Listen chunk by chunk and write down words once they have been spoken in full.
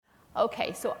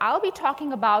Okay, so I'll be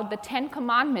talking about the 10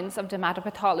 Commandments of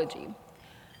Dermatopathology.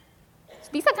 So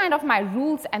these are kind of my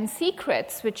rules and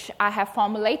secrets which I have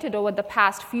formulated over the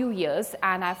past few years,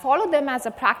 and I follow them as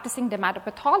a practicing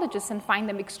dermatopathologist and find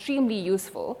them extremely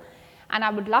useful, and I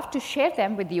would love to share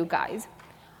them with you guys.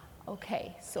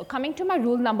 Okay, so coming to my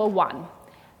rule number 1,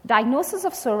 diagnosis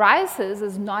of psoriasis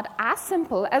is not as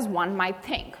simple as one might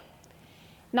think.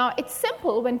 Now, it's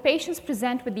simple when patients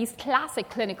present with these classic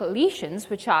clinical lesions,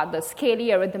 which are the scaly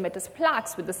erythematous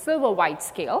plaques with the silver-white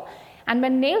scale, and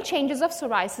when nail changes of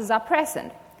psoriasis are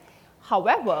present.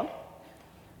 However,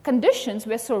 conditions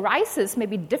where psoriasis may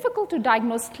be difficult to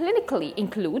diagnose clinically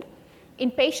include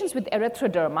in patients with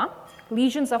erythroderma,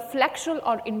 lesions of flexural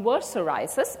or inverse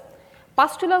psoriasis,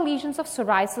 pustular lesions of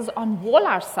psoriasis on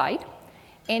volar site,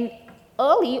 in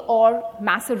early or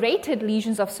macerated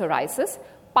lesions of psoriasis,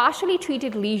 partially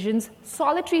treated lesions,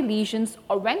 solitary lesions,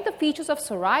 or when the features of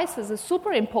psoriasis is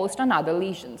superimposed on other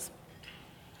lesions.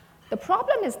 The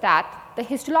problem is that the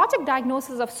histologic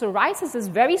diagnosis of psoriasis is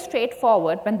very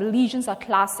straightforward when the lesions are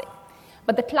classic,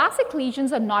 but the classic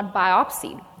lesions are not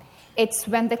biopsied. It's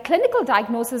when the clinical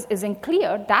diagnosis isn't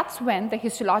clear, that's when the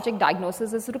histologic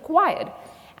diagnosis is required.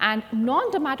 And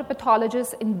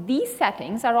non-dermatopathologists in these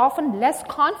settings are often less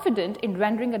confident in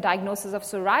rendering a diagnosis of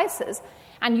psoriasis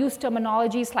and use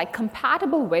terminologies like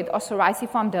compatible with or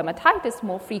psoriasiform dermatitis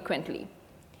more frequently.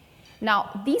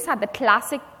 Now, these are the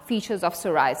classic features of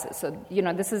psoriasis. So,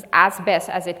 this is as best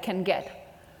as it can get.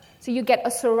 So you get a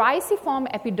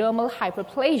psoriasiform epidermal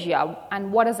hyperplasia,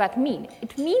 and what does that mean?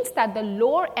 It means that the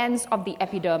lower ends of the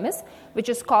epidermis, which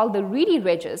is called the reedy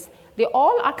ridges, they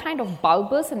all are kind of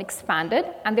bulbous and expanded,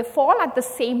 and they fall at the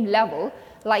same level,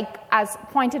 like as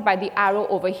pointed by the arrow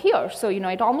over here. So,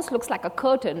 it almost looks like a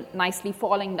curtain nicely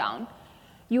falling down.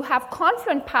 You have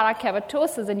confluent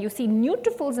parakeratosis, and you see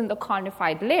neutrophils in the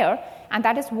cornified layer, and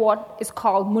that is what is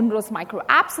called Munro's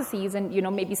microabscesses, and,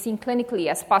 may be seen clinically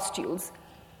as pustules.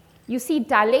 You see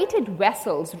dilated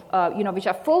vessels, which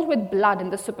are filled with blood in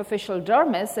the superficial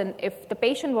dermis, and if the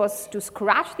patient was to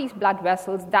scratch these blood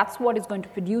vessels, that's what is going to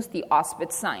produce the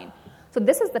Auspitz sign. So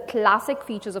this is the classic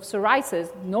features of psoriasis,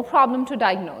 no problem to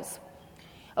diagnose.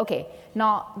 Okay,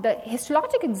 now the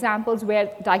histologic examples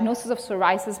where diagnosis of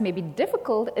psoriasis may be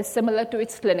difficult is similar to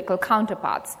its clinical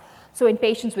counterparts. So in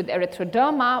patients with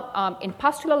erythroderma, in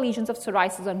pustular lesions of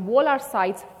psoriasis on volar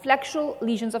sites, flexural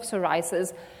lesions of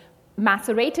psoriasis,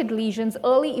 macerated lesions,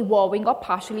 early evolving or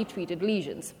partially treated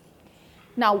lesions.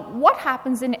 Now, what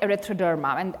happens in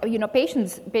erythroderma? And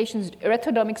patients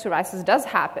erythrodermic psoriasis does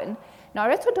happen. Now,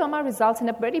 erythroderma results in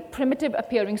a very primitive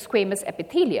appearing squamous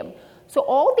epithelium. So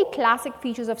all the classic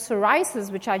features of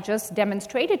psoriasis, which I just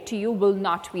demonstrated to you, will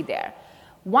not be there.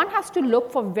 One has to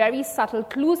look for very subtle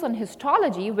clues on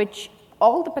histology, which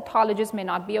all the pathologists may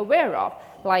not be aware of.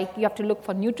 Like you have to look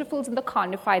for neutrophils in the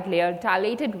cornified layer,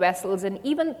 dilated vessels, and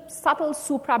even subtle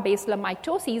suprabasilar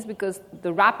mitoses because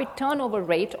the rapid turnover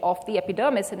rate of the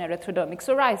epidermis in erythrodermic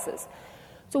psoriasis.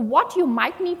 So what you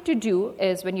might need to do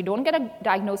is, when you don't get a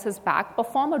diagnosis back,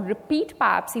 perform a repeat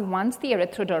biopsy once the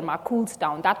erythroderma cools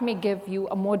down. That may give you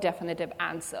a more definitive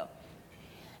answer.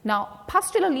 Now,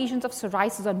 pustular lesions of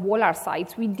psoriasis on volar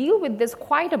sites, we deal with this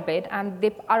quite a bit, and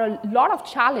they are a lot of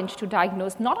challenge to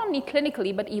diagnose, not only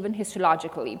clinically, but even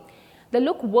histologically. They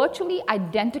look virtually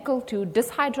identical to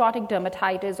dyshydrotic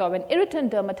dermatitis or an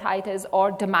irritant dermatitis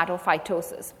or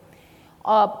dermatophytosis.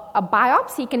 A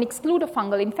biopsy can exclude a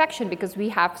fungal infection because we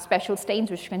have special stains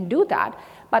which can do that,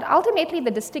 but ultimately the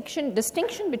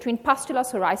distinction between pustular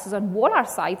psoriasis on volar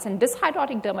sites and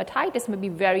dyshydrotic dermatitis may be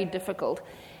very difficult.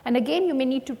 And again, you may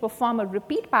need to perform a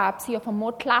repeat biopsy of a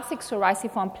more classic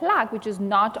psoriasiform plaque, which is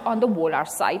not on the volar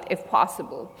site if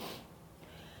possible.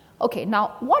 Okay,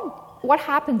 now what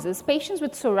happens is patients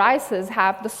with psoriasis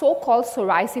have the so-called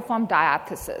psoriasiform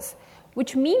diathesis,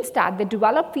 which means that they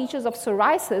develop features of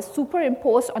psoriasis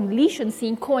superimposed on lesions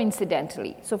seen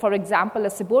coincidentally. So, for example, a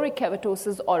seborrheic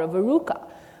keratosis or a verruca.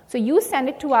 So you send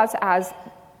it to us as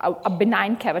a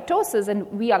benign keratosis, and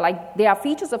we are like, there are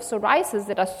features of psoriasis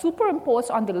that are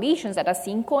superimposed on the lesions that are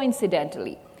seen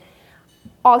coincidentally.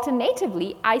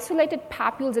 Alternatively, isolated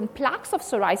papules and plaques of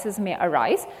psoriasis may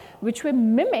arise, which will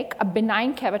mimic a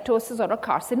benign keratosis or a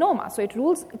carcinoma. So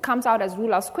it comes out as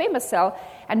rule-out squamous cell,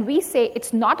 and we say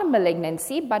it's not a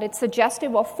malignancy, but it's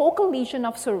suggestive of focal lesion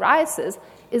of psoriasis.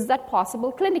 Is that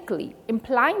possible clinically?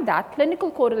 Implying that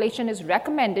clinical correlation is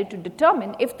recommended to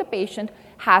determine if the patient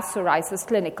has psoriasis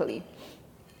clinically.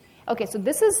 Okay, so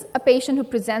this is a patient who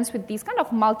presents with these kind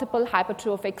of multiple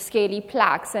hypertrophic scaly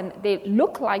plaques, and they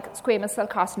look like squamous cell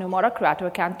carcinoma or a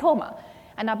keratoacanthoma.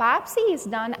 And a biopsy is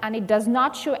done, and it does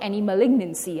not show any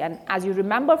malignancy. And as you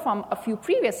remember from a few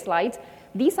previous slides,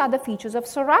 these are the features of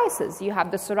psoriasis. You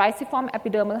have the psoriasiform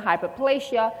epidermal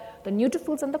hyperplasia, the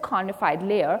neutrophils and the cornified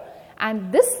layer.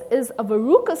 And this is a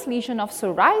verrucous lesion of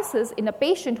psoriasis in a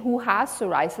patient who has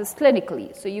psoriasis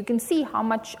clinically. So you can see how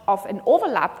much of an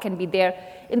overlap can be there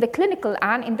in the clinical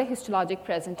and in the histologic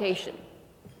presentation.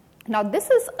 Now, this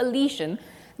is a lesion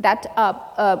that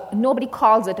nobody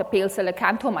calls it a pale cell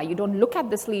acanthoma. You don't look at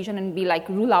this lesion and be like,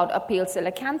 rule out a pale cell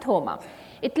acanthoma.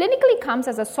 It clinically comes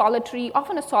as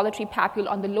often a solitary papule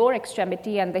on the lower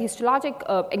extremity, and the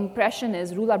histologic impression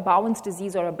is rule out Bowen's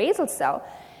disease or a basal cell.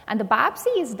 And the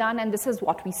biopsy is done, and this is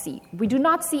what we see. We do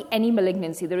not see any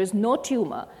malignancy. There is no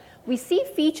tumor. We see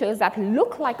features that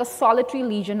look like a solitary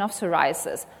lesion of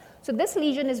psoriasis. So this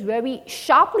lesion is very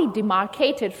sharply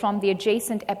demarcated from the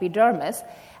adjacent epidermis.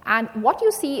 And what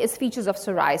you see is features of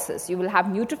psoriasis. You will have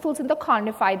neutrophils in the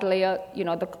cornified layer,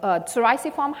 the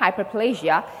psoriasiform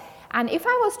hyperplasia. And if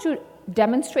I was to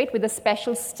demonstrate with a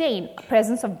special stain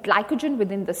presence of glycogen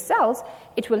within the cells,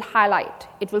 it will highlight.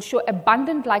 It will show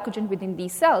abundant glycogen within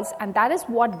these cells, and that is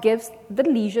what gives the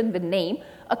lesion the name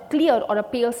a clear or a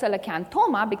pale cell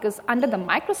acanthoma, because under the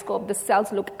microscope, the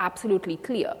cells look absolutely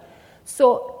clear.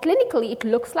 So clinically, it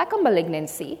looks like a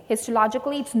malignancy.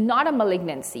 Histologically, it's not a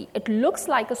malignancy. It looks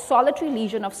like a solitary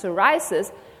lesion of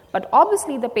psoriasis, but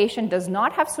obviously the patient does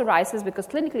not have psoriasis because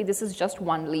clinically this is just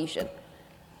one lesion.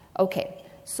 Okay.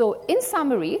 So in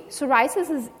summary, psoriasis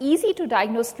is easy to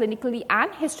diagnose clinically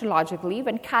and histologically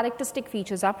when characteristic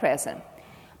features are present.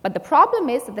 But the problem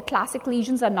is that the classic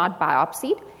lesions are not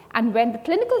biopsied, and when the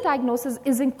clinical diagnosis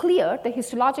isn't clear, the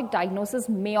histologic diagnosis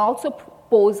may also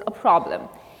pose a problem.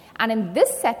 And in this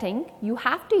setting, you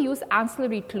have to use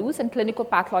ancillary clues and clinical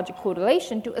pathologic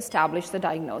correlation to establish the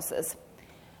diagnosis.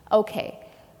 Okay,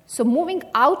 so moving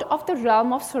out of the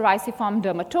realm of psoriasiform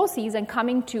dermatoses and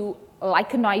coming to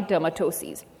lichenoid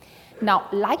dermatoses. Now,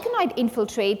 lichenoid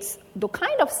infiltrates, though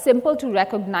kind of simple to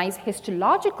recognize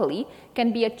histologically,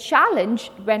 can be a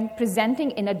challenge when presenting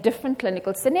in a different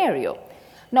clinical scenario.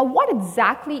 Now, what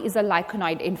exactly is a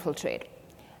lichenoid infiltrate?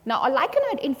 Now, a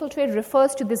lichenoid infiltrate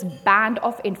refers to this band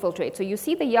of infiltrate. So you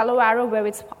see the yellow arrow where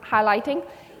it's highlighting?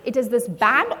 It is this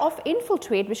band of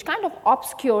infiltrate which kind of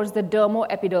obscures the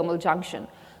dermo-epidermal junction.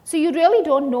 So you really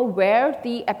don't know where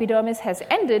the epidermis has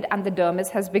ended and the dermis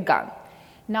has begun.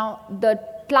 Now, the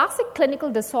classic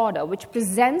clinical disorder which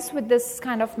presents with this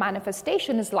kind of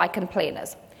manifestation is lichen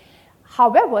planus.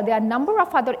 However, there are a number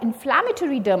of other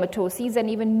inflammatory dermatoses and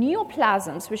even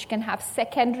neoplasms which can have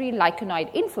secondary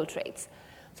lichenoid infiltrates.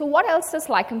 So what else does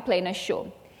lichen planus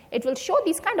show? It will show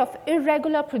these kind of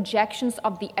irregular projections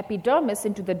of the epidermis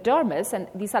into the dermis, and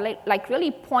these are like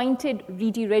really pointed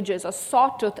reedy ridges or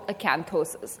sawtooth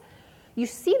acanthosis. You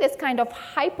see this kind of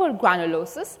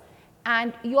hypergranulosis,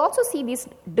 and you also see these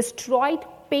destroyed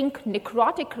pink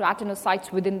necrotic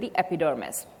keratinocytes within the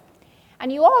epidermis. And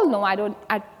you all know,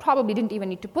 I probably didn't even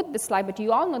need to put this slide, but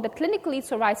you all know that clinically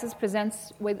psoriasis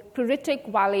presents with pruritic,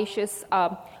 violaceous,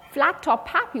 flat top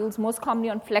papules, most commonly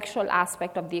on flexural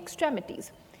aspect of the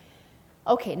extremities.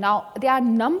 Okay, now there are a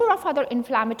number of other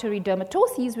inflammatory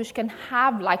dermatoses which can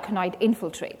have lichenoid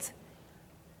infiltrates.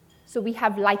 So we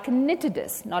have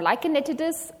lichenitidis. Now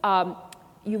lichenitidis,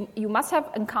 you must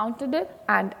have encountered it,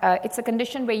 and it's a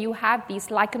condition where you have these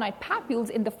lichenoid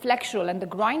papules in the flexural and the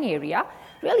groin area,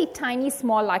 really tiny,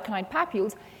 small lichenoid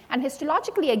papules. And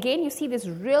histologically, again, you see this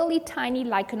really tiny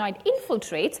lichenoid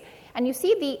infiltrates, and you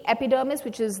see the epidermis,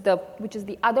 which is the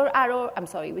other arrow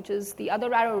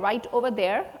right over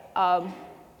there,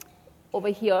 over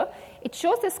here. It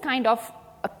shows this kind of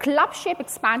a club-shaped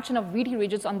expansion of reedy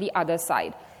ridges on the other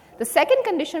side. The second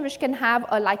condition which can have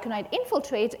a lichenoid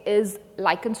infiltrate is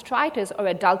lichen striatus or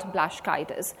adult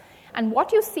blaschitis. And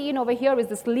what you see over here is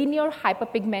this linear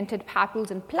hyperpigmented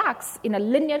papules and plaques in a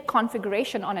linear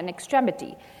configuration on an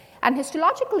extremity. And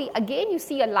histologically, again, you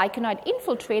see a lichenoid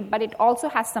infiltrate, but it also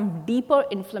has some deeper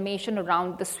inflammation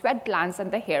around the sweat glands and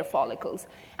the hair follicles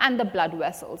and the blood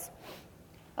vessels.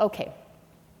 Okay.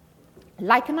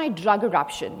 Lichenoid drug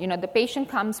eruption. The patient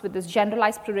comes with this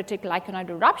generalized pruritic lichenoid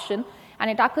eruption, and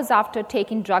it occurs after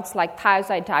taking drugs like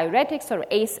thiazide diuretics or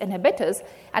ACE inhibitors.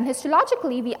 And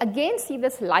histologically, we again see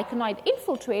this lichenoid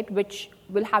infiltrate, which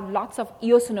will have lots of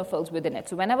eosinophils within it.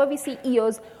 So whenever we see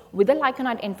eos with a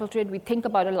lichenoid infiltrate, we think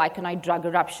about a lichenoid drug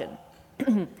eruption.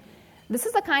 This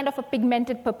is a kind of a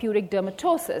pigmented purpuric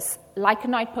dermatosis,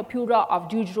 lichenoid purpura of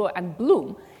Dugereau and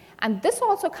Bloom. And this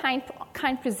also kind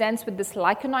presents with this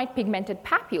lichenoid pigmented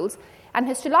papules. And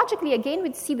histologically, again,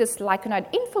 we see this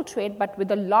lichenoid infiltrate, but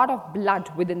with a lot of blood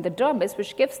within the dermis,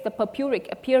 which gives the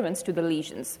purpuric appearance to the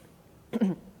lesions.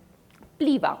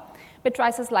 pleva,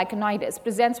 pityriasis lichenoides,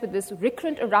 presents with this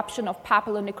recurrent eruption of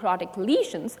papillonecrotic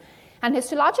lesions. And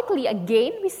histologically,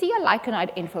 again, we see a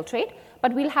lichenoid infiltrate,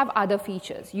 but we'll have other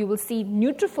features. You will see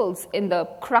neutrophils in the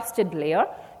crusted layer,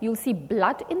 you'll see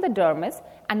blood in the dermis,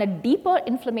 and a deeper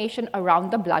inflammation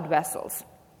around the blood vessels.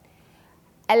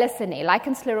 LSNA,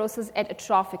 lichen sclerosis et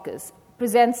atrophicus,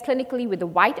 presents clinically with a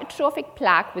white atrophic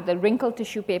plaque with a wrinkled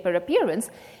tissue paper appearance,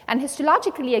 and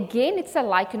histologically, again, it's a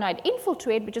lichenoid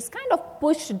infiltrate which is kind of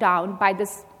pushed down by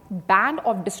this band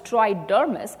of destroyed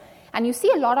dermis, and you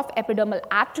see a lot of epidermal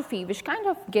atrophy which kind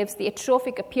of gives the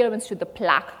atrophic appearance to the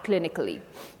plaque clinically.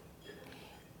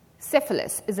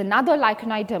 Syphilis is another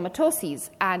lichenoid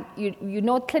dermatoses, and you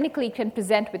know clinically it can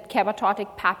present with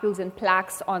keratotic papules and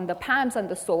plaques on the palms and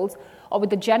the soles, or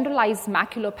with a generalized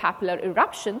maculopapular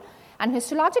eruption. And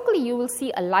histologically, you will see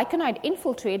a lichenoid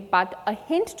infiltrate, but a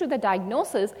hint to the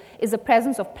diagnosis is the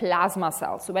presence of plasma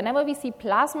cells. So whenever we see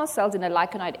plasma cells in a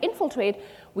lichenoid infiltrate,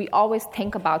 we always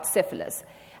think about syphilis.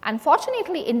 And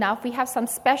fortunately enough, we have some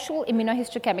special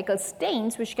immunohistochemical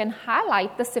stains which can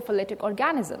highlight the syphilitic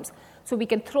organisms. So we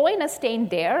can throw in a stain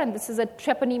there, and this is a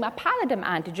Treponema pallidum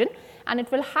antigen, and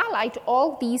it will highlight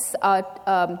all these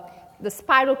the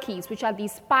spirochetes, which are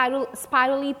these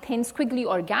spirally thin, squiggly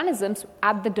organisms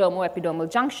at the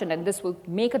dermoepidermal junction, and this will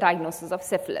make a diagnosis of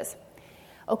syphilis.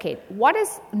 Okay, what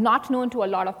is not known to a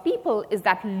lot of people is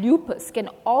that lupus can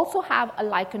also have a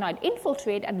lichenoid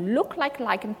infiltrate and look like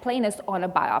lichen planus on a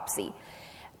biopsy.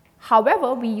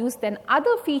 However, we use then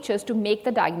other features to make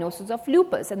the diagnosis of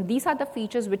lupus, and these are the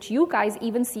features which you guys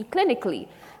even see clinically,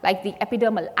 like the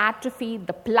epidermal atrophy,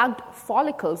 the plugged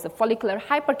follicles, the follicular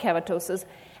hyperkeratosis,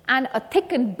 and a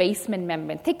thickened basement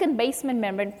membrane. Thickened basement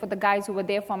membrane, for the guys who were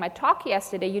there for my talk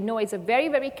yesterday, you know is a very,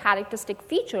 very characteristic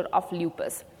feature of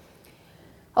lupus.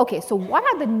 Okay, so what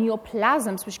are the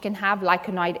neoplasms which can have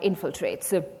lichenoid infiltrates?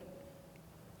 So,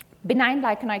 benign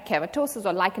lichenoid keratosis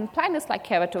or lichen planus-like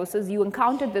keratosis, you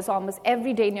encounter this almost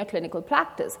every day in your clinical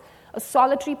practice. A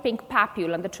solitary pink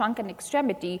papule on the trunk and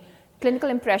extremity, clinical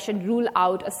impression, rule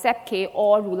out a sepke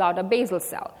or rule out a basal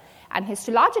cell. And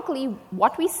histologically,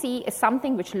 what we see is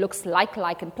something which looks like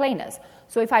lichen planus.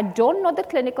 So if I don't know the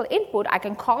clinical input, I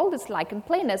can call this lichen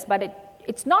planus, but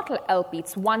it's not LP,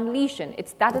 it's one lesion.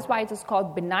 That is why it is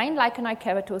called benign lichenoid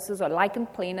keratosis or lichen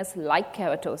planus-like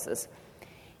keratosis.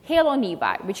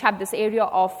 Halonevi, which have this area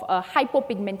of a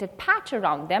hypopigmented patch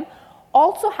around them,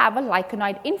 also have a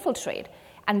lichenoid infiltrate.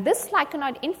 And this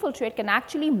lichenoid infiltrate can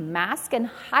actually mask and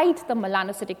hide the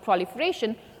melanocytic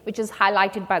proliferation, which is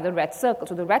highlighted by the red circle.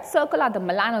 So the red circle are the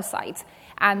melanocytes,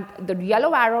 and the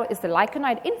yellow arrow is the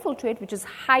lichenoid infiltrate, which is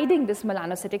hiding this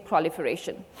melanocytic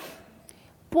proliferation.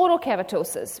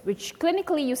 Porokeratosis, which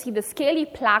clinically you see the scaly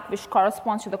plaque which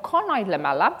corresponds to the cornoid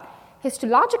lamella.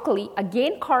 Histologically,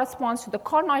 again corresponds to the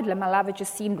cornoid lamella, which is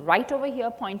seen right over here,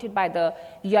 pointed by the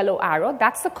yellow arrow.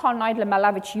 That's the cornoid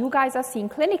lamella which you guys are seeing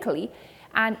clinically.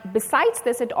 And besides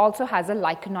this, it also has a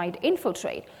lichenoid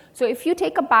infiltrate. So if you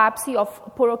take a biopsy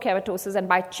of porokeratosis and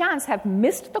by chance have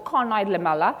missed the cornoid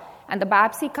lamella and the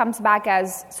biopsy comes back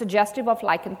as suggestive of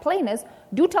lichen planus,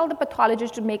 do tell the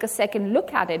pathologist to make a second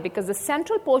look at it, because the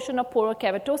central portion of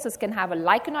porokeratosis can have a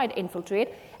lichenoid infiltrate,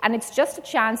 and it's just a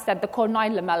chance that the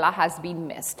cornoid lamella has been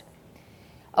missed.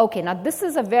 Okay, now this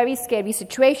is a very scary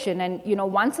situation, and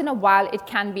once in a while it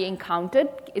can be encountered.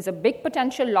 It's a big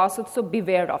potential lawsuit, so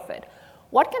beware of it.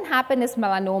 What can happen is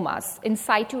melanomas, in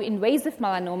situ invasive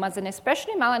melanomas, and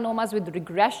especially melanomas with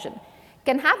regression,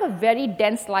 can have a very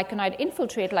dense lichenoid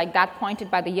infiltrate like that pointed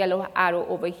by the yellow arrow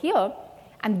over here,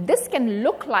 and this can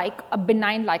look like a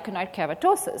benign lichenoid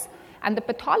keratosis. And the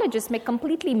pathologist may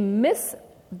completely miss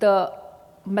the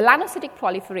melanocytic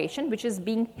proliferation, which is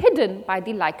being hidden by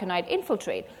the lichenoid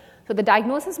infiltrate. So the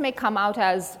diagnosis may come out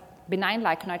as benign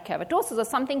lichenoid keratosis or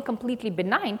something completely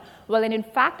benign, well, and in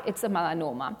fact, it's a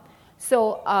melanoma.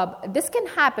 So this can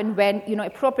happen when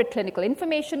appropriate clinical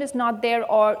information is not there,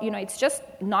 or it's just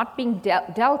not being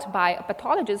dealt by a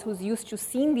pathologist who's used to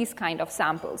seeing these kind of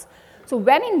samples. So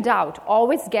when in doubt,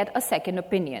 always get a second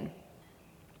opinion.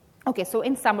 Okay, so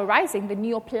in summarizing, the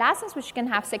neoplasms which can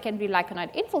have secondary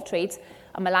lichenoid infiltrates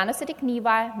are melanocytic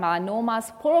nevi,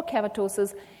 melanomas,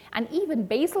 porokeratosis, and even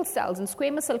basal cells and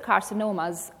squamous cell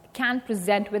carcinomas can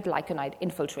present with lichenoid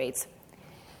infiltrates.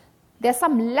 There are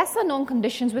some lesser known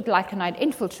conditions with lichenoid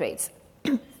infiltrates.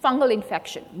 Fungal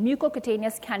infection,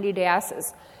 mucocutaneous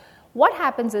candidiasis. What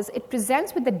happens is it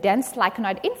presents with the dense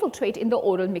lichenoid infiltrate in the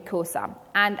oral mucosa.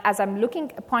 And as I'm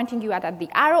pointing you at the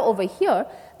arrow over here,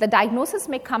 the diagnosis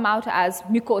may come out as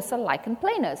mucosal lichen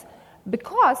planus,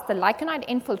 because the lichenoid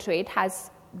infiltrate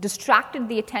has distracted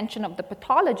the attention of the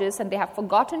pathologist and they have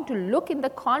forgotten to look in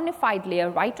the cornified layer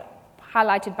right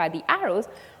highlighted by the arrows,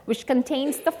 which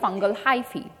contains the fungal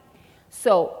hyphae.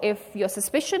 So if your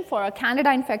suspicion for a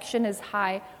candida infection is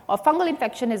high or fungal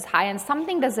infection is high and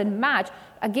something doesn't match,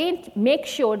 again, make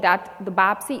sure that the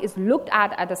biopsy is looked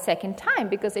at a second time,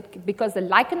 because the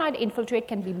lichenoid infiltrate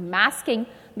can be masking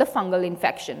the fungal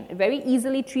infection. A very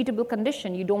easily treatable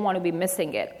condition, you don't want to be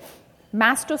missing it.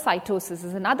 Mastocytosis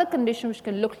is another condition which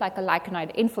can look like a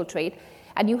lichenoid infiltrate,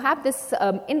 and you have this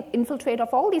infiltrate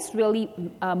of all these really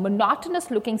monotonous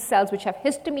looking cells which have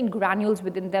histamine granules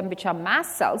within them, which are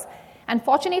mast cells. And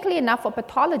fortunately enough for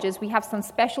pathologists, we have some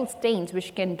special stains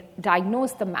which can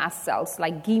diagnose the mast cells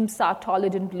like Giemsa,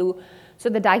 Toledan blue, so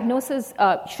the diagnosis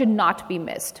should not be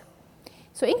missed.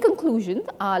 So in conclusion,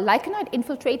 lichenoid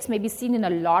infiltrates may be seen in a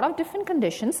lot of different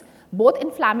conditions, both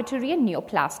inflammatory and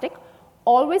neoplastic.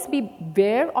 Always be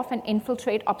aware of an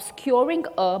infiltrate obscuring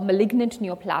a malignant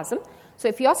neoplasm. So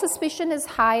if your suspicion is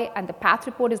high and the path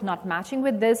report is not matching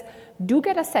with this, do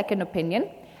get a second opinion.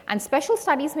 And special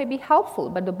studies may be helpful,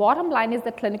 but the bottom line is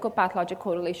that clinical pathologic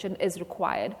correlation is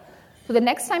required. So the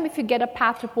next time if you get a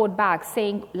path report back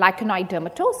saying lichenoid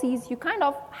dermatoses, you kind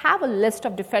of have a list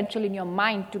of differential in your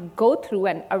mind to go through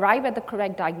and arrive at the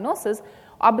correct diagnosis,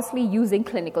 obviously using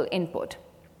clinical input.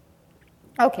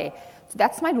 Okay, so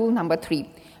that's my rule number 3.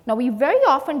 Now we very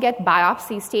often get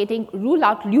biopsies stating rule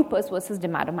out lupus versus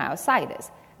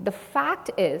dermatomyositis. The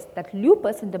fact is that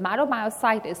lupus and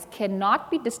dermatomyositis cannot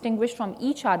be distinguished from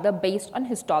each other based on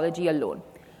histology alone.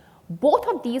 Both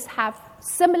of these have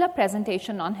similar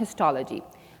presentation on histology.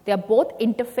 They are both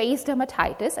interface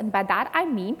dermatitis, and by that I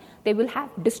mean they will have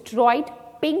destroyed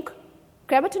pink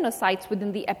keratinocytes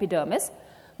within the epidermis.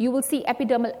 You will see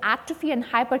epidermal atrophy and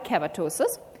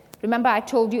hyperkeratosis. Remember, I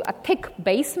told you a thick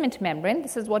basement membrane.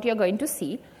 This is what you're going to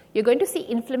see. You're going to see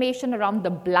inflammation around the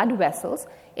blood vessels,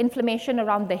 inflammation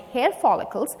around the hair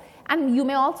follicles, and you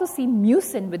may also see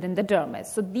mucin within the dermis.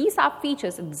 So these are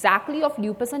features exactly of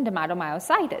lupus and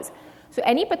dermatomyositis. So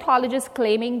any pathologist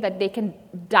claiming that they can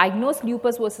diagnose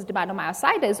lupus versus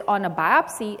dermatomyositis on a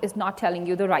biopsy is not telling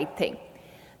you the right thing.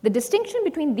 The distinction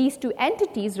between these two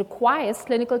entities requires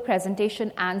clinical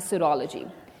presentation and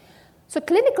serology. So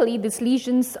clinically, these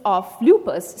lesions of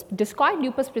lupus, discoid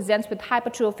lupus presents with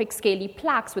hypertrophic scaly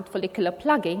plaques with follicular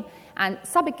plugging, and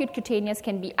subacute cutaneous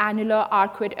can be annular,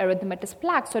 arcuate, erythematous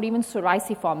plaques, or even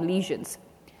psoriasiform lesions.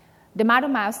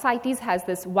 Dermatomyositis has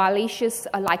this violaceous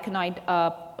lichenoid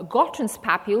Gottron's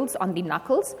papules on the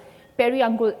knuckles,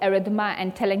 periungual erythema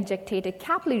and telangiectated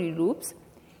capillary loops,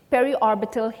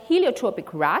 periorbital heliotropic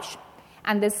rash,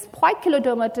 and this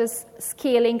poikilodermatous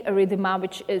scaling erythema,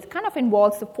 which is kind of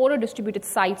involves the photodistributed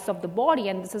sites of the body,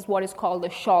 and this is what is called the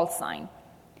Scholl sign.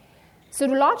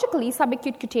 Serologically,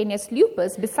 subacute cutaneous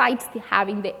lupus, besides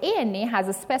having the ANA, has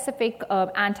a specific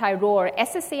anti-Rho or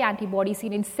SSA antibody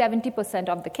seen in 70%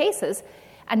 of the cases,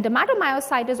 and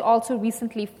dermatomyositis also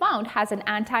recently found has an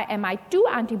anti-MI2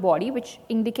 antibody, which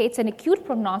indicates an acute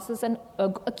prognosis and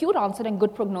acute onset and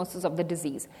good prognosis of the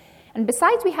disease. And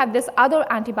besides, we have this other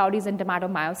antibodies in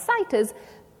dermatomyositis,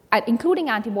 including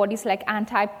antibodies like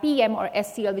anti-PM or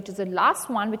SCL, which is the last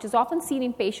one, which is often seen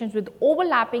in patients with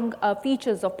overlapping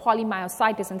features of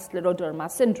polymyositis and scleroderma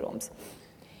syndromes.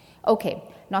 Okay,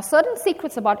 now certain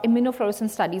secrets about immunofluorescence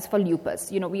studies for lupus.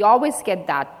 We always get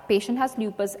that patient has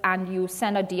lupus and you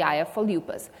send a DIF for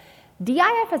lupus.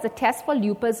 DIF as a test for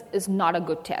lupus is not a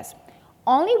good test.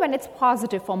 Only when it's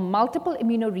positive for multiple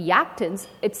immunoreactants,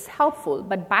 it's helpful.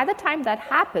 But by the time that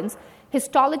happens,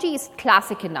 histology is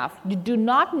classic enough. You do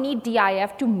not need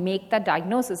DIF to make that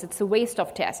diagnosis. It's a waste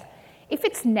of test. If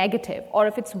it's negative or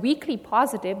if it's weakly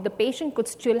positive, the patient could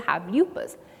still have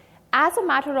lupus. As a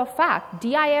matter of fact,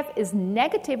 DIF is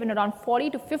negative in around 40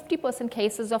 to 50%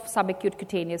 cases of subacute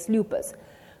cutaneous lupus.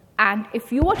 And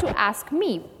if you were to ask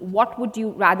me, what would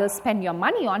you rather spend your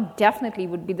money on, definitely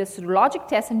would be the serologic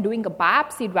test and doing a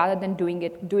biopsy rather than doing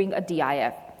a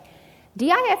DIF.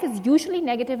 DIF is usually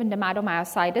negative in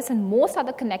dermatomyositis and most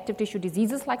other connective tissue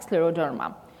diseases like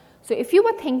scleroderma. So if you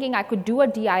were thinking I could do a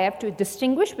DIF to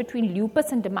distinguish between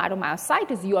lupus and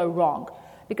dermatomyositis, you are wrong.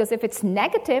 Because if it's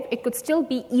negative, it could still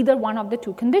be either one of the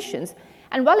two conditions.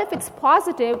 And well, if it's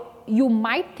positive, you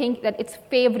might think that it's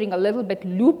favoring a little bit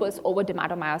lupus over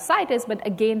dermatomyositis, but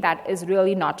again, that is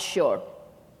really not sure.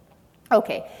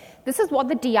 Okay, this is what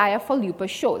the DIF for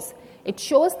lupus shows. It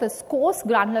shows the coarse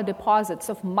granular deposits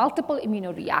of multiple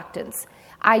immunoreactants.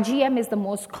 IgM is the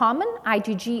most common,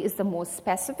 IgG is the most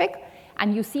specific,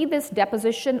 and you see this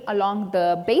deposition along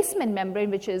the basement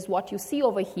membrane, which is what you see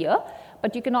over here,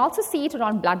 but you can also see it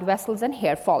around blood vessels and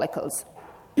hair follicles.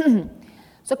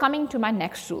 So coming to my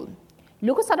next rule.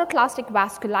 Leukocytoclastic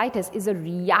vasculitis is a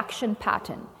reaction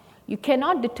pattern. You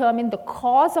cannot determine the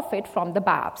cause of it from the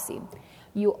biopsy.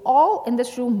 You all in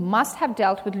this room must have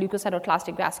dealt with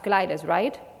leukocytoclastic vasculitis,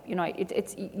 right?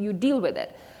 You deal with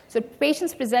it. So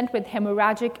patients present with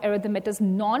hemorrhagic erythematous,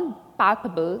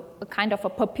 non-palpable, kind of a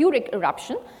purpuric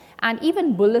eruption, and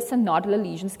even bullous and nodular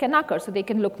lesions can occur. So they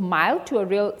can look mild to a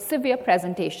real severe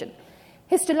presentation.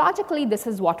 Histologically, this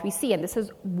is what we see, and this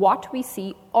is what we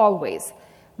see always.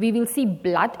 We will see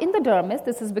blood in the dermis.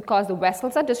 This is because the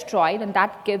vessels are destroyed, and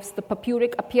that gives the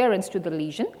purpuric appearance to the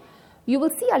lesion. You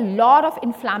will see a lot of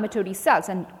inflammatory cells,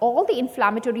 and all the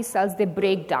inflammatory cells, they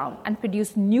break down and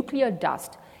produce nuclear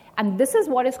dust. And this is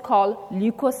what is called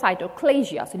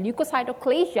leukocytoclasia. So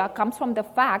leukocytoclasia comes from the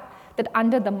fact that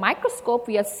under the microscope,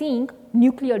 we are seeing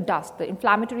nuclear dust. The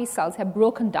inflammatory cells have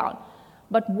broken down.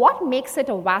 But what makes it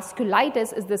a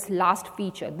vasculitis is this last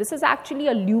feature. This is actually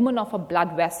a lumen of a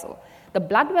blood vessel. The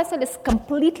blood vessel is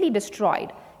completely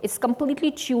destroyed. It's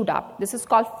completely chewed up. This is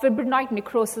called fibrinoid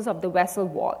necrosis of the vessel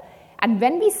wall. And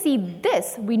when we see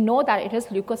this, we know that it is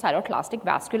leukocytoclastic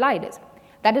vasculitis.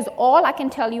 That is all I can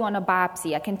tell you on a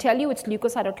biopsy. I can tell you it's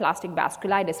leukocytoclastic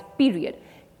vasculitis, period.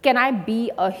 Can I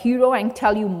be a hero and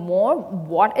tell you more?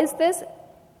 What is this?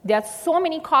 There are so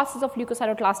many causes of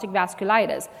leukocytoclastic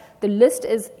vasculitis. The list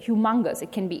is humongous.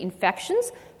 It can be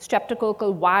infections,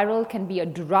 streptococcal viral, can be a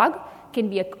drug, can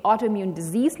be an autoimmune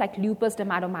disease like lupus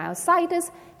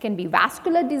dermatomyositis, can be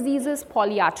vascular diseases,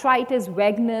 polyarthritis,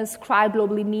 Wegener's,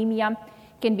 cryoglobulinemia,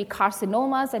 can be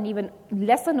carcinomas, and even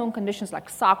lesser known conditions like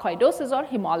sarcoidosis or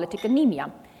hemolytic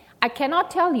anemia. I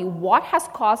cannot tell you what has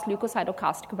caused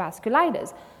leukocytoclastic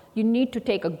vasculitis. You need to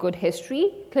take a good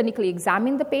history, clinically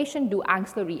examine the patient, do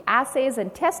ancillary assays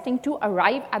and testing to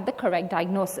arrive at the correct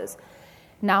diagnosis.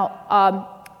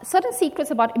 Now, certain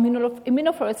secrets about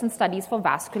immunofluorescence studies for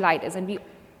vasculitis, and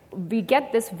we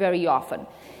get this very often.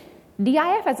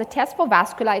 DIF as a test for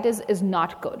vasculitis is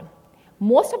not good.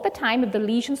 Most of the time, if the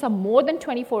lesions are more than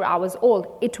 24 hours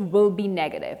old, it will be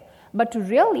negative. But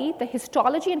really, the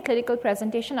histology and clinical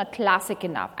presentation are classic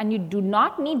enough, and you do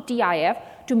not need DIF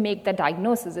to make the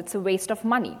diagnosis. It's a waste of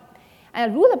money.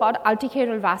 And a rule about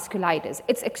urticarial vasculitis,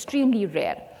 it's extremely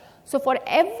rare. So for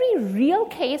every real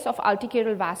case of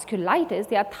urticarial vasculitis,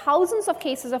 there are thousands of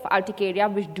cases of urticaria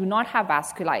which do not have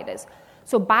vasculitis.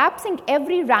 So biopsying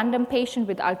every random patient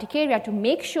with urticaria to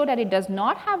make sure that it does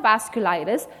not have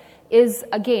vasculitis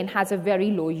has a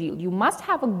very low yield. You must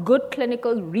have a good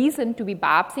clinical reason to be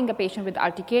biopsying a patient with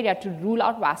urticaria to rule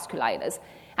out vasculitis.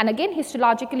 And again,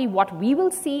 histologically, what we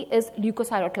will see is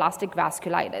leukocytoclastic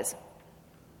vasculitis.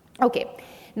 Okay,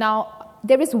 now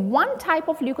there is one type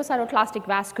of leukocytoclastic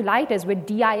vasculitis where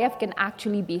DIF can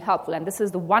actually be helpful, and this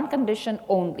is the one condition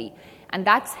only, and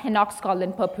that's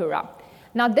henoch-Scotland purpura.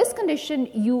 Now, this condition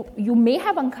you may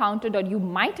have encountered or you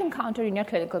might encounter in your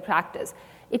clinical practice.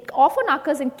 It often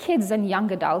occurs in kids and young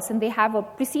adults, and they have a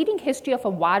preceding history of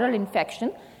a viral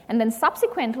infection, and then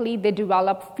subsequently they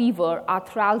develop fever,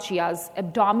 arthralgias,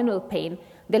 abdominal pain.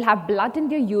 They'll have blood in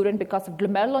their urine because of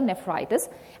glomerulonephritis,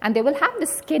 and they will have the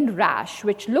skin rash,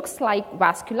 which looks like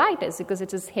vasculitis because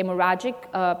it is hemorrhagic,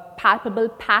 palpable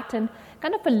pattern,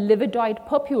 kind of a lividoid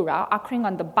purpura occurring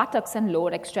on the buttocks and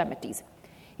lower extremities.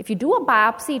 If you do a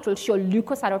biopsy, it will show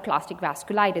leukocytoclastic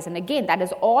vasculitis. And again, that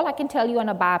is all I can tell you on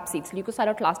a biopsy. It's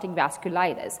leukocytoclastic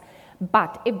vasculitis.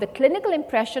 But if the clinical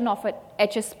impression of an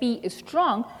HSP is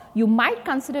strong, you might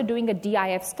consider doing a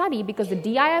DIF study because the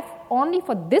DIF only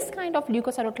for this kind of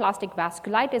leukocytoclastic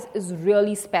vasculitis is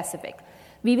really specific.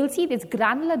 We will see these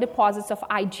granular deposits of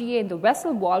IgA in the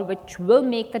vessel wall, which will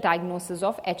make the diagnosis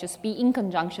of HSP in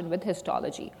conjunction with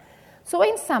histology. So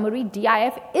in summary,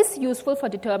 DIF is useful for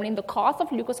determining the cause of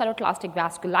leukocytoclastic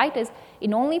vasculitis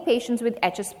in only patients with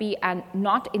HSP and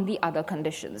not in the other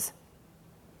conditions.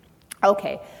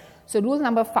 Okay, so rule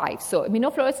number 5. So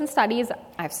immunofluorescence studies,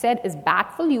 I've said, is bad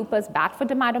for lupus, bad for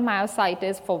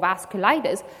dermatomyositis, for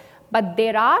vasculitis, but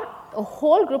there are a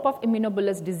whole group of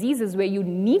immunobullous diseases where you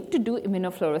need to do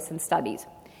immunofluorescence studies.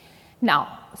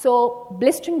 Now, so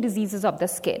blistering diseases of the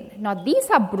skin. Now, these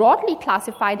are broadly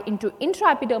classified into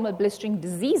intraepidermal blistering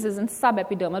diseases and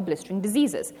subepidermal blistering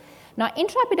diseases. Now,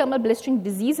 intraepidermal blistering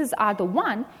diseases are the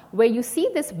one where you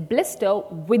see this blister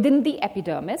within the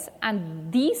epidermis,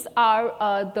 and these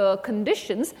are the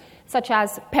conditions such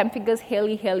as pemphigus,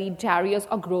 Haley-Haley, Darier's,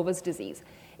 or Grover's disease.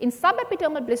 In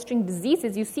subepidermal blistering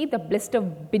diseases, you see the blister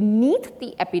beneath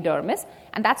the epidermis,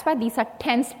 and that's why these are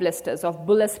tense blisters of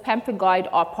bullous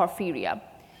pemphigoid or porphyria.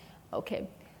 Okay,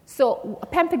 so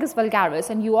pemphigus vulgaris,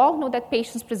 and you all know that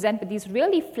patients present with these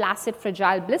really flaccid,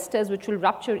 fragile blisters which will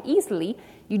rupture easily.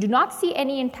 You do not see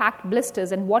any intact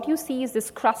blisters, and what you see is this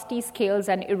crusty scales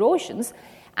and erosions.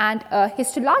 And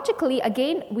histologically,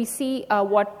 again, we see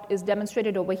what is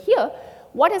demonstrated over here.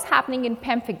 What is happening in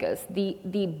pemphigus?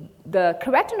 The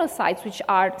keratinocytes, which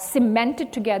are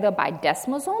cemented together by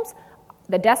desmosomes,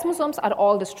 the desmosomes are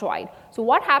all destroyed. So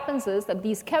what happens is that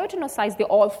these keratinocytes, they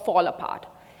all fall apart.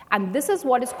 And this is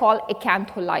what is called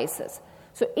acantholysis.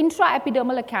 So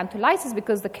intraepidermal acantholysis,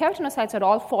 because the keratinocytes are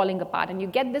all falling apart, and you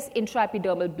get this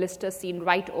intraepidermal blister seen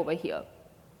right over here.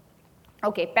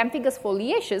 Okay, pemphigus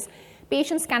foliaceus,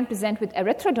 patients can present with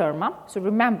erythroderma. So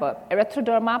remember,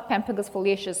 erythroderma, pemphigus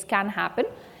foliaceus can happen.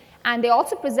 And they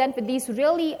also present with these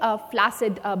really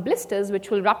flaccid blisters,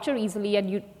 which will rupture easily and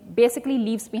you basically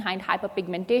leaves behind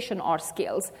hyperpigmentation or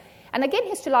scales. And again,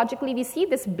 histologically, we see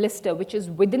this blister, which is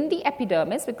within the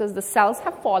epidermis because the cells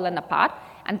have fallen apart,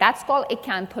 and that's called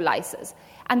acantholysis.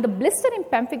 And the blister in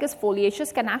pemphigus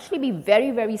foliaceus can actually be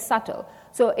very, very subtle.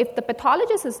 So if the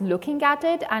pathologist is looking at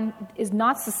it and is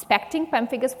not suspecting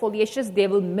pemphigus foliaceus, they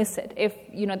will miss it if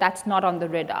that's not on the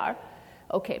radar.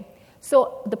 Okay.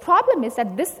 So the problem is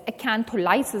that this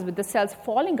acantholysis with the cells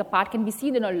falling apart can be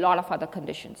seen in a lot of other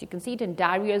conditions. You can see it in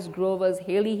diarrheas, Grover's,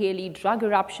 Haley-Haley, drug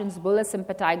eruptions, bullous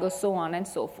impetigo, so on and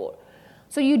so forth.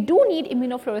 So you do need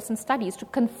immunofluorescence studies to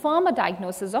confirm a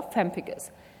diagnosis of pemphigus.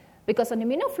 Because on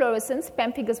immunofluorescence,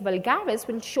 pemphigus vulgaris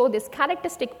will show this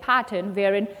characteristic pattern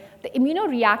wherein the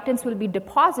immunoreactants will be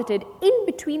deposited in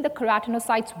between the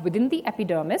keratinocytes within the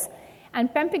epidermis, and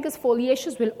pemphigus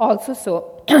foliaceus will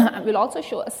also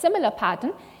show a similar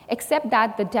pattern, except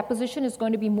that the deposition is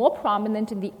going to be more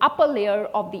prominent in the upper layer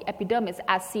of the epidermis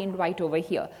as seen right over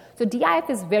here. So DIF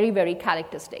is very, very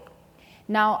characteristic.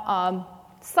 Now,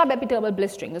 subepidermal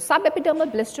blistering. The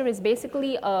subepidermal blister is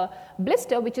basically a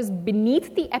blister which is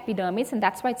beneath the epidermis, and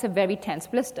that's why it's a very tense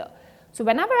blister. So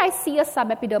whenever I see a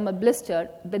subepidermal blister,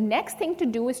 the next thing to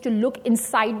do is to look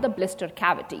inside the blister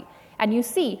cavity. And you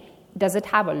see, does it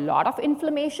have a lot of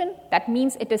inflammation? That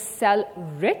means it is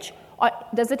cell-rich. Or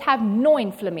does it have no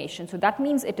inflammation? So that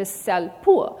means it is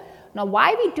cell-poor. Now,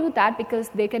 why we do that? Because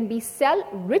there can be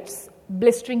cell-rich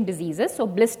blistering diseases. So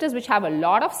blisters which have a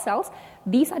lot of cells.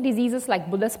 These are diseases like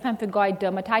bullous pemphigoid,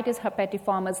 dermatitis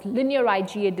herpetiformis, linear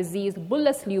IgA disease,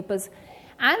 bullous lupus,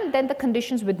 and then the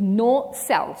conditions with no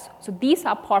cells. So these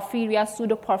are porphyria,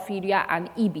 pseudoporphyria, and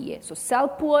EBA. So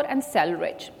cell-poor and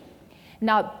cell-rich.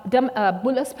 Now,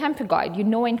 bullous pemphigoid,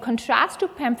 in contrast to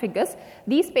pemphigus,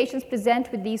 these patients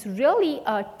present with these really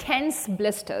tense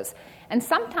blisters. And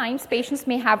sometimes patients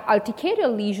may have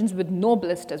urticarial lesions with no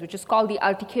blisters, which is called the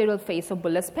urticarial phase of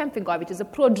bullous pemphigoid, which is a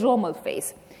prodromal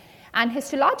phase. And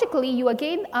histologically, you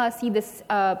again see this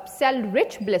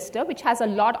cell-rich blister, which has a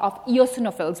lot of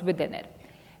eosinophils within it.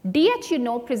 DH,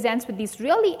 presents with these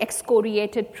really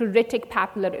excoriated pruritic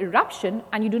papillary eruption,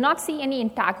 and you do not see any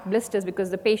intact blisters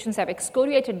because the patients have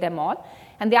excoriated them all,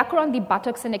 and they occur on the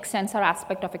buttocks and extensor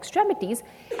aspect of extremities.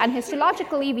 And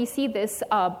histologically, we see this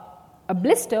a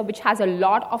blister which has a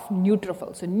lot of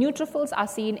neutrophils. So neutrophils are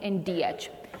seen in DH.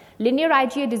 Linear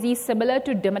IgA disease similar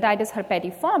to dermatitis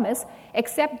herpetiformis,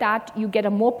 except that you get a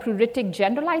more pruritic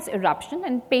generalized eruption,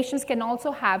 and patients can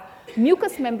also have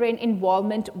mucous membrane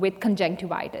involvement with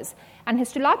conjunctivitis. And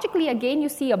histologically, again, you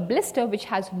see a blister which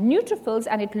has neutrophils,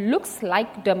 and it looks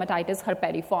like dermatitis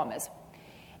herpetiformis.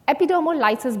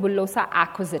 Epidermolysis bullosa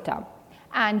acquisita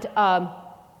and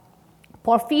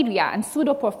porphyria and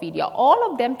pseudoporphyria,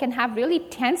 all of them can have really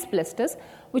tense blisters,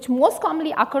 which most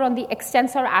commonly occur on the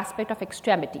extensor aspect of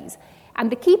extremities. And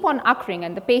they keep on occurring,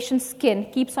 and the patient's skin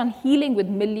keeps on healing with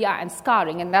milia and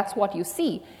scarring, and that's what you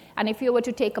see. And if you were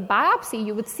to take a biopsy,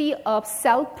 you would see a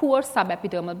cell-poor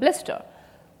subepidermal blister.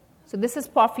 So this is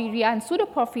porphyria and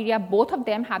pseudoporphyria. Both of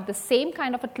them have the same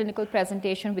kind of a clinical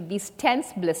presentation with these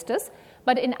tense blisters.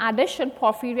 But in addition,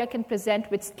 porphyria can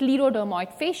present with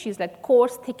sclerodermoid facies, like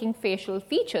coarse, thickening facial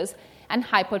features, and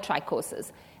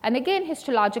hypertrichosis. And again,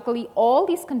 histologically, all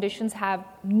these conditions have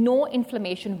no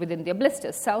inflammation within their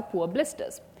blisters, cell-poor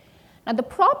blisters. Now, the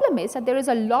problem is that there is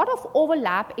a lot of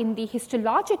overlap in the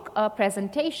histologic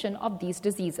presentation of these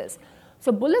diseases.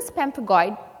 So bullous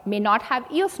pemphigoid may not have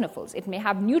eosinophils. It may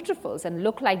have neutrophils and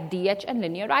look like DH and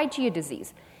linear IgA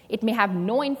disease. It may have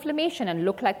no inflammation and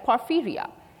look like porphyria.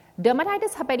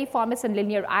 Dermatitis herpetiformis and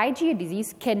linear IgA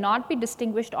disease cannot be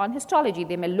distinguished on histology.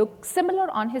 They may look similar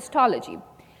on histology.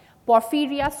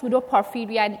 Porphyria,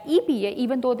 pseudoporphyria, and EBA,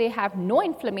 even though they have no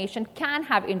inflammation, can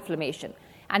have inflammation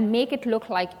and make it look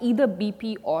like either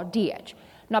BP or DH.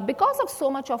 Now, because of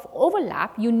so much of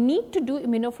overlap, you need to do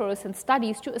immunofluorescence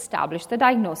studies to establish the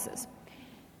diagnosis.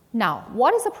 Now,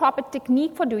 what is the proper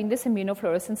technique for doing this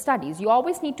immunofluorescence studies? You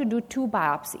always need to do 2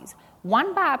 biopsies.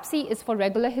 One biopsy is for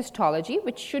regular histology,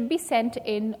 which should be sent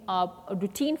in a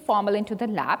routine formalin to the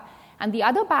lab. and the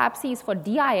other biopsy is for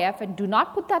DIF, and do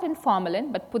not put that in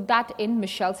formalin, but put that in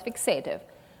Michel's fixative.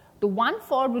 The one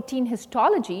for routine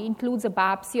histology includes a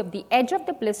biopsy of the edge of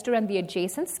the blister and the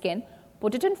adjacent skin,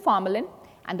 put it in formalin,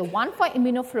 and the one for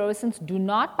immunofluorescence, do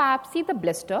not biopsy the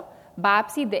blister,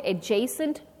 biopsy the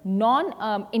adjacent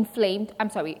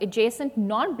adjacent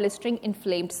non-blistering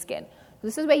inflamed skin.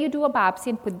 This is where you do a biopsy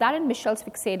and put that in Michel's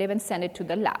fixative and send it to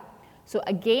the lab. So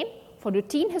again, for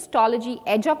routine histology,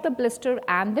 edge of the blister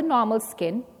and the normal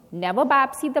skin, never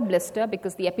biopsy the blister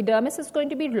because the epidermis is going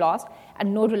to be lost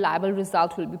and no reliable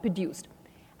result will be produced.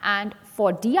 And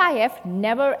for DIF,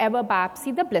 never ever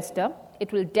biopsy the blister.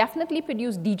 It will definitely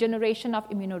produce degeneration of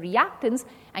immunoreactants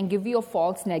and give you a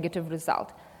false negative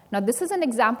result. Now, this is an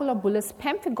example of bullous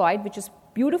pemphigoid, which is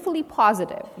beautifully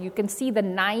positive. You can see the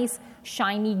nice,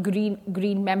 shiny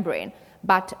green membrane.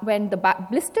 But when the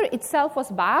blister itself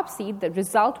was biopsied, the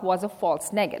result was a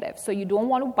false negative. So you don't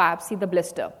want to biopsy the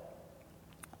blister.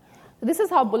 This is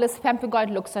how bullous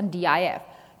pemphigoid looks on DIF.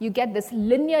 You get this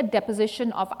linear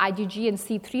deposition of IgG and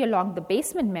C3 along the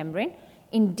basement membrane.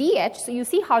 In DH, so you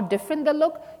see how different they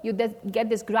look. You get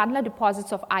this granular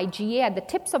deposits of IgA at the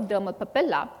tips of dermal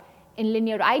papilla. In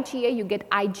linear IgA, you get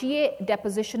IgA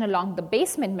deposition along the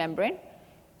basement membrane.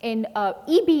 In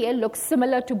EBA, looks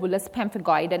similar to bullous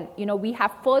pemphigoid, and we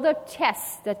have further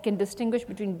tests that can distinguish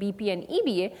between BP and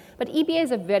EBA, but EBA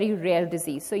is a very rare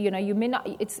disease, so you may not.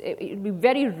 It will be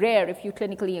very rare if you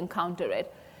clinically encounter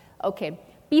it. Okay,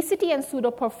 PCT and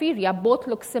pseudoporphyria both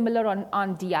look similar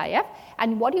on DIF,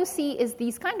 and what you see is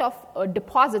these kind of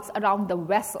deposits around the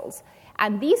vessels,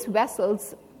 and these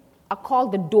vessels are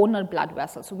called the donor blood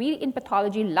vessels. So we in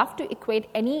pathology love to equate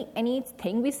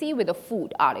anything we see with a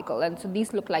food article, and so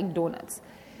these look like donuts.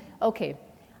 Okay,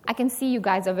 I can see you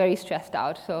guys are very stressed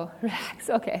out, so relax.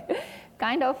 Okay,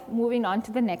 kind of moving on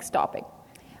to the next topic.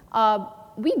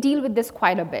 We deal with this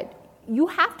quite a bit. You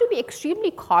have to be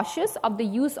extremely cautious of the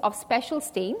use of special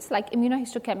stains like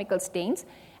immunohistochemical stains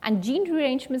and gene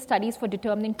rearrangement studies for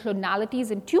determining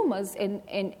clonalities in tumors in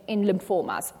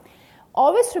lymphomas.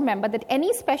 Always remember that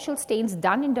any special stains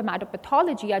done in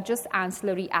dermatopathology are just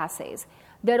ancillary assays.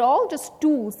 They're all just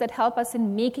tools that help us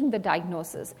in making the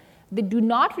diagnosis. They do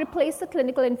not replace the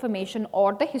clinical information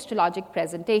or the histologic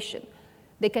presentation.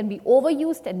 They can be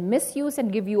overused and misused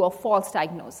and give you a false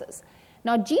diagnosis.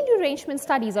 Now, gene rearrangement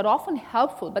studies are often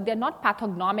helpful, but they're not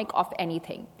pathognomic of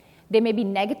anything. They may be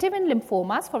negative in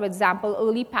lymphomas, for example,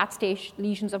 early PAT stage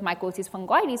lesions of mycosis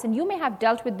fungoides, and you may have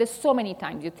dealt with this so many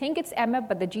times. You think it's MF,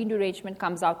 but the gene rearrangement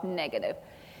comes out negative.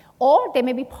 Or they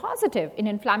may be positive in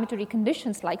inflammatory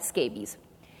conditions like scabies.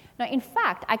 Now, in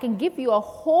fact, I can give you a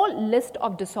whole list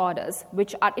of disorders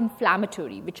which are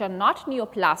inflammatory, which are not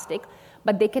neoplastic,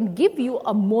 but they can give you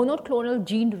a monoclonal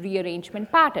gene rearrangement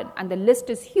pattern, and the list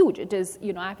is huge. It is,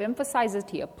 I've emphasized it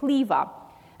here, pleva,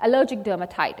 allergic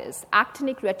dermatitis,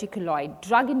 actinic reticuloid,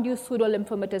 drug-induced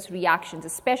pseudolymphomatous reactions,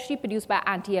 especially produced by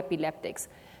antiepileptics,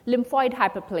 lymphoid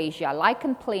hyperplasia,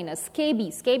 lichen planus,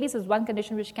 scabies. Scabies is one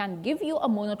condition which can give you a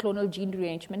monoclonal gene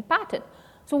rearrangement pattern.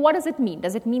 So what does it mean?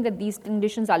 Does it mean that these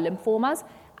conditions are lymphomas?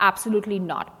 Absolutely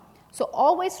not. So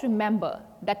always remember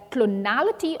that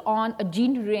clonality on a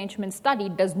gene rearrangement study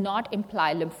does not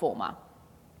imply lymphoma.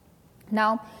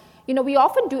 Now, we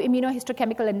often do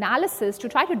immunohistochemical analysis to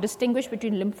try to distinguish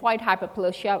between lymphoid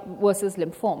hyperplasia versus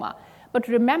lymphoma. But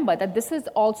remember that this is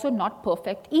also not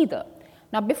perfect either.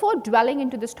 Now, before dwelling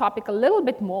into this topic a little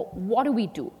bit more, what do we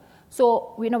do?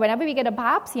 So, whenever we get a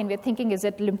biopsy and we're thinking, is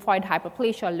it lymphoid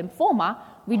hyperplasia or lymphoma,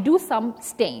 we do some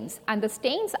stains. And the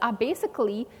stains are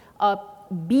basically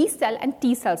B cell and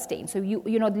T cell stains. So, the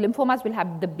lymphomas will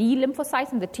have the B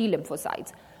lymphocytes and the T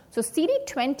lymphocytes. So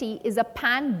CD20 is a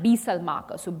pan-B cell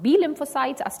marker. So B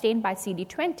lymphocytes are stained by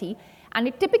CD20, and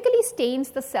it typically stains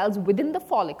the cells within the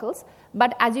follicles,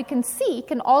 but as you can see,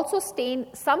 can also stain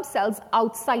some cells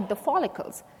outside the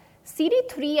follicles.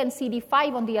 CD3 and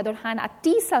CD5, on the other hand, are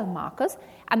T cell markers,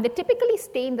 and they typically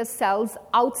stain the cells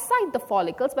outside the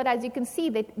follicles, but as you can see,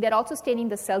 they're also staining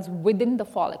the cells within the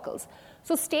follicles.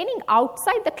 So staining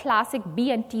outside the classic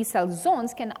B and T cell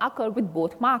zones can occur with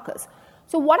both markers.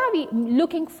 So what are we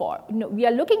looking for? We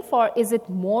are looking for, is it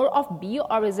more of B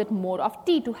or is it more of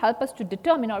T to help us to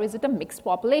determine, or is it a mixed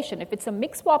population? If it's a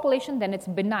mixed population, then it's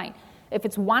benign. If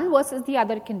it's one versus the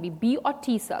other, it can be B or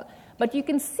T cell. But you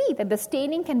can see that the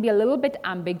staining can be a little bit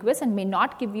ambiguous and may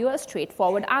not give you a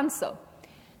straightforward answer.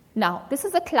 Now, this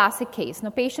is a classic case. Now,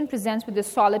 patient presents with a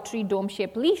solitary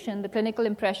dome-shaped lesion. The clinical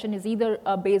impression is either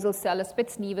a basal cell, a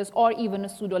Spitz-Neves, or even a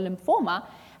pseudolymphoma.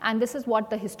 And this is what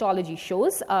the histology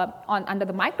shows. Under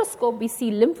the microscope, we see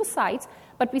lymphocytes,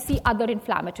 but we see other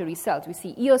inflammatory cells. We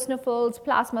see eosinophils,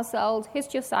 plasma cells,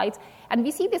 histiocytes, and we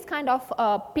see this kind of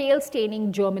pale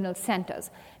staining germinal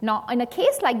centers. Now, in a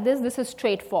case like this is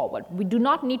straightforward. We do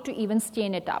not need to even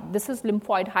stain it up. This is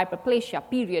lymphoid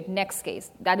hyperplasia, period, next case.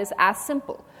 That is as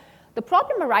simple. The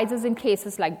problem arises in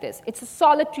cases like this. It's a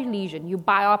solitary lesion. You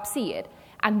biopsy it,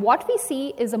 and what we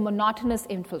see is a monotonous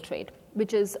infiltrate,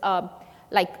 which is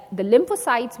like the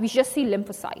lymphocytes. We just see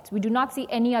lymphocytes. We do not see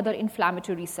any other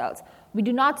inflammatory cells. We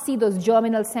do not see those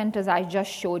germinal centers I just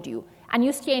showed you. And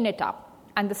you stain it up.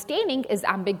 And the staining is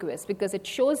ambiguous because it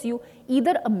shows you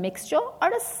either a mixture or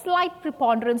a slight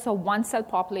preponderance of one cell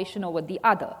population over the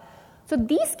other. So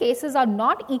these cases are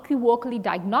not equivocally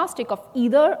diagnostic of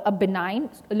either a benign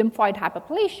lymphoid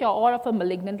hyperplasia or of a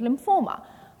malignant lymphoma.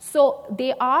 So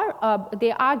they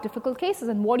are difficult cases,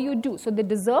 and what do you do? So they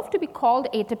deserve to be called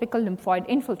atypical lymphoid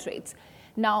infiltrates.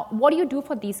 Now, what do you do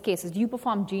for these cases? Do you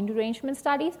perform gene derangement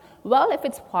studies? Well, if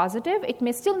it's positive, it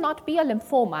may still not be a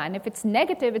lymphoma, and if it's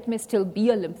negative, it may still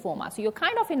be a lymphoma. So you're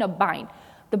kind of in a bind.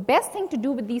 The best thing to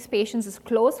do with these patients is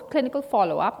close clinical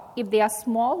follow-up. If they are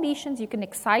small lesions, you can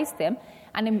excise them,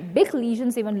 and in big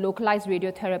lesions, even localized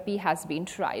radiotherapy has been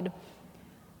tried.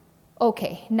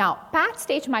 Okay, now, PAT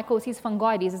stage mycosis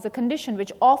fungoides is a condition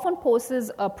which often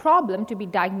poses a problem to be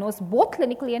diagnosed both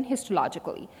clinically and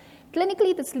histologically.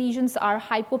 Clinically, these lesions are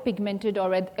hypopigmented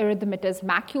or erythematous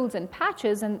macules and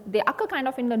patches, and they occur kind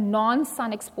of in the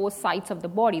non-sun exposed sites of the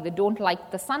body. They don't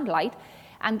like the sunlight,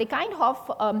 and they kind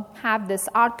of have this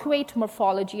arcuate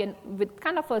morphology and with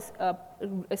kind of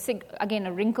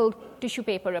a wrinkled tissue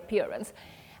paper appearance.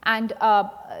 And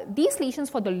these lesions,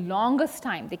 for the longest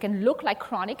time, they can look like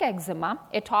chronic eczema,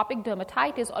 atopic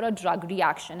dermatitis, or a drug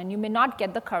reaction, and you may not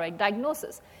get the correct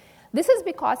diagnosis. This is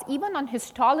because even on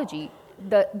histology,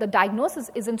 the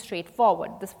diagnosis isn't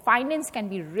straightforward. The findings can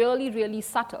be really, really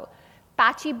subtle.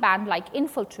 Patchy band-like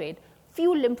infiltrate,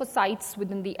 few lymphocytes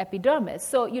within the epidermis.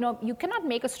 So, you cannot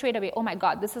make a straight away, oh my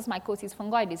God, this is mycosis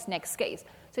fungoides, next case.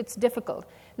 So it's difficult.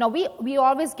 Now, we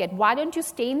always get, why don't you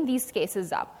stain these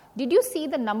cases up? Did you see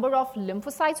the number of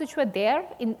lymphocytes which were there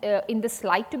in the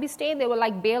slide to be stained? They were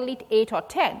like barely 8 or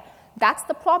 10. That's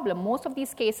the problem. Most of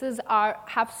these cases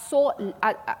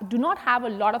do not have a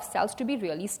lot of cells to be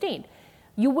really stained.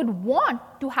 You would want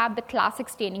to have the classic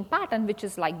staining pattern, which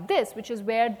is like this, which is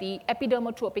where the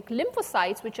epidermotropic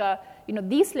lymphocytes, which are,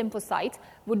 these lymphocytes,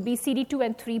 would be CD2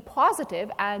 and 3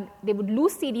 positive, and they would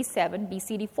lose CD7, be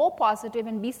CD4 positive,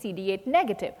 and be CD8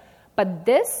 negative. But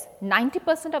this,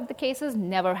 90% of the cases,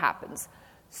 never happens.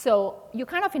 So you're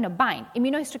kind of in a bind.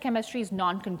 Immunohistochemistry is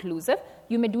non-conclusive.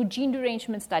 You may do gene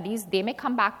derangement studies. They may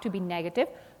come back to be negative.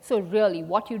 So really,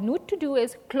 what you need to do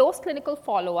is close clinical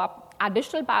follow-up,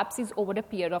 additional biopsies over a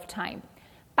period of time.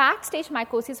 PAT stage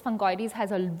mycosis fungoides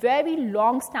has a very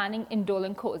long-standing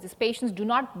indolent course. These patients do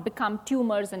not become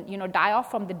tumors and die off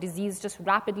from the disease just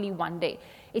rapidly one day.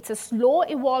 It's a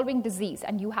slow-evolving disease,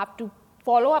 and you have to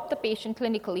follow up the patient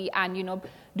clinically and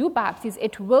do biopsies.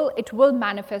 It will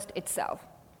manifest itself.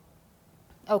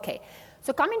 Okay,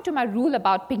 so coming to my rule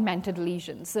about pigmented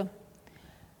lesions.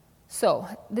 So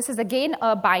this is again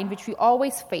a bind which we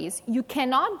always face. You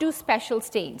cannot do special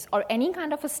stains or any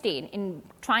kind of a stain in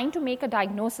trying to make a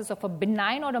diagnosis of a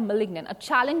benign or a malignant, a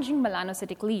challenging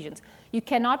melanocytic lesions. You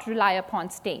cannot rely upon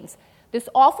stains. This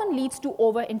often leads to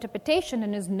overinterpretation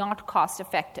and is not cost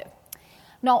effective.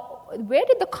 Now, where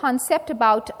did the concept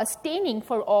about staining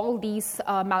for all these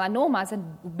melanomas and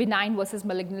benign versus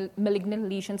malignant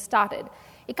lesions started?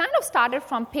 It kind of started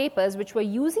from papers which were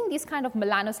using these kind of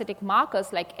melanocytic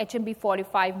markers like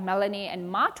HMB45, Melan-A,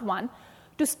 and MART1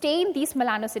 to stain these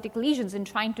melanocytic lesions in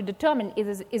trying to determine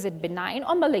is it benign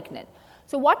or malignant.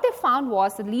 So what they found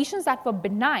was the lesions that were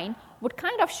benign would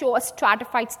kind of show a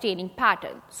stratified staining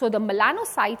pattern. So the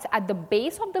melanocytes at the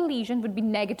base of the lesion would be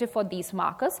negative for these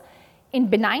markers in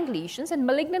benign lesions, and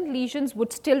malignant lesions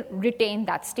would still retain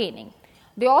that staining.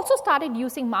 They also started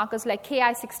using markers like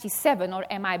Ki67 or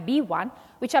MIB1,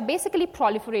 which are basically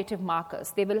proliferative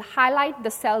markers. They will highlight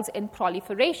the cells in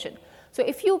proliferation. So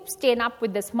if you stain up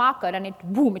with this marker and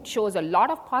it shows a lot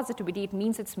of positivity, it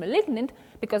means it's malignant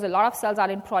because a lot of cells are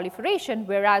in proliferation,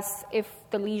 whereas if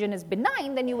the lesion is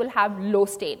benign, then you will have low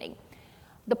staining.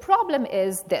 The problem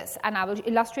is this, and I will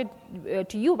illustrate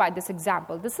to you by this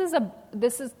example. This is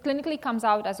clinically comes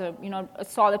out as a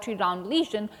solitary round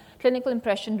lesion. Clinical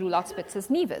impression rule out Spitz's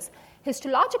nevus.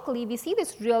 Histologically, we see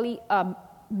this really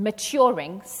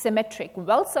maturing, symmetric,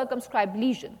 well circumscribed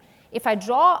lesion. If I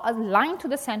draw a line to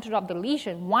the center of the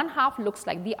lesion, one half looks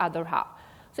like the other half.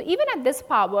 So even at this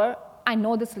power, I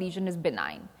know this lesion is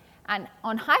benign. And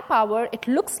on high power, it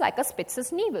looks like a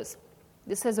Spitz's nevus.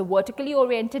 This is a vertically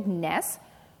oriented nest.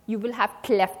 You will have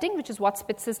clefting, which is what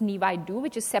Spitz's nevi do,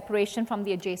 which is separation from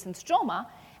the adjacent stroma.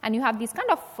 And you have these kind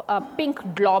of pink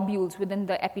globules within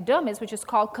the epidermis, which is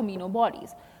called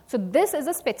communobodies. So this is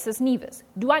a Spitz's nevus.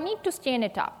 Do I need to stain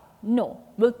it up? No.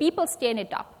 Will people stain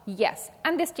it up? Yes.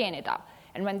 And they stain it up.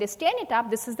 And when they stain it up,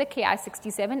 this is the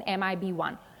Ki67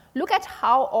 MIB1. Look at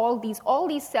how all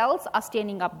these cells are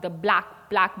staining up the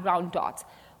black-brown dots.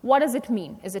 What does it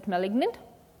mean? Is it malignant?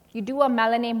 You do a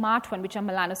melanase MART1, which are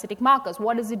melanocytic markers.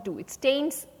 What does it do? It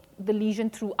stains the lesion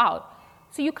throughout.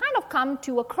 So you kind of come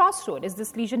to a crossroad. Is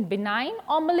this lesion benign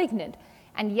or malignant?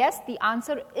 And yes, the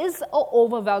answer is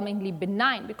overwhelmingly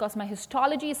benign because my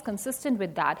histology is consistent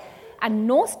with that, and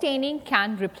no staining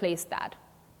can replace that.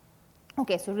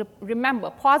 Okay, so remember,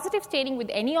 positive staining with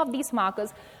any of these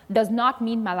markers does not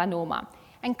mean melanoma.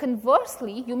 And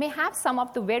conversely, you may have some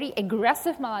of the very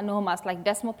aggressive melanomas like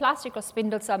desmoplastic or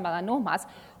spindle cell melanomas,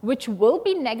 which will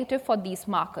be negative for these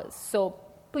markers. So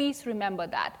please remember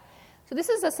that. So this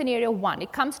is a scenario 1.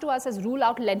 It comes to us as rule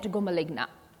out lentigo maligna.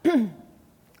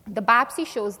 The biopsy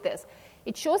shows this.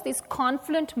 It shows this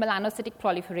confluent melanocytic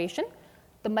proliferation.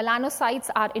 The melanocytes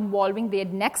are involving their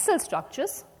neck cell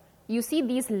structures. You see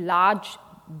these large,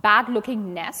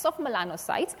 bad-looking nests of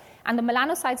melanocytes, and the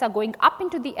melanocytes are going up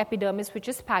into the epidermis, which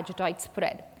is pagetoid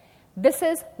spread. This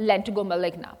is lentigo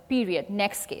maligna, period.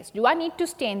 Next case. Do I need to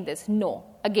stain this? No.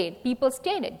 Again, people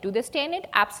stain it. Do they stain it?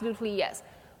 Absolutely yes.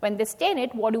 When they stain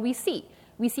it, what do we see?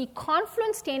 We see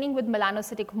confluent staining with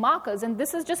melanocytic markers, and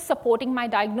this is just supporting my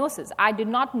diagnosis. I did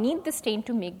not need the stain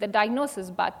to make the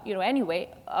diagnosis, but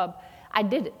anyway, I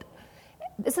did it.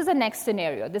 This is the next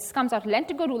scenario. This comes out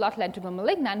lentigo, rule out lentigo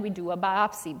maligna, and we do a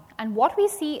biopsy. And what we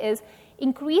see is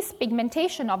increased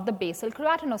pigmentation of the basal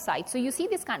keratinocytes. So you see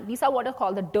these are what are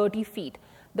called the dirty feet.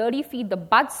 Dirty feet, the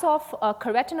buds of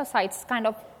keratinocytes kind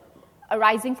of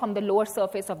arising from the lower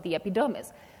surface of the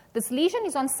epidermis. This lesion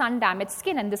is on sun-damaged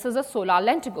skin, and this is a solar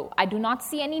lentigo. I do not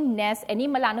see any nest, any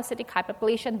melanocytic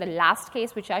hyperplasia in the last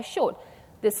case which I showed.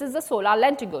 This is a solar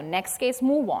lentigo. Next case,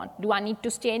 move on. Do I need to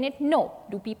stain it? No.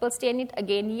 Do people stain it?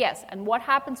 Again, yes. And what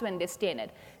happens when they stain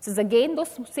it? This is again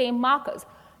those same markers.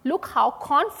 Look how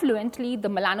confluently the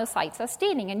melanocytes are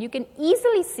staining, and you can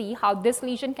easily see how this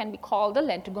lesion can be called a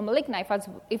lentigo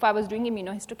maligna if I was doing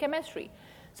immunohistochemistry.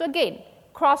 So again,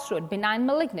 crossroad, benign,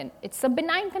 malignant. It's a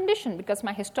benign condition because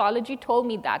my histology told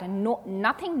me that, and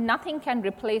nothing can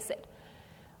replace it.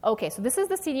 Okay, so this is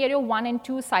the scenario 1 and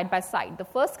 2 side by side. The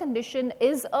first condition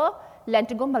is a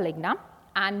lentigo maligna,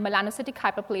 and melanocytic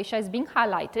hyperplasia is being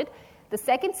highlighted. The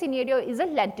second scenario is a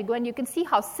lentigo, and you can see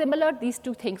how similar these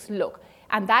two things look.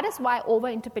 And that is why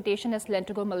overinterpretation as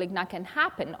lentigo maligna can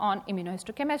happen on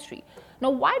immunohistochemistry. Now,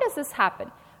 why does this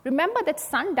happen? Remember that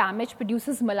sun damage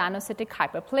produces melanocytic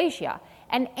hyperplasia,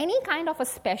 and any kind of a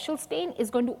special stain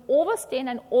is going to overstain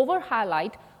and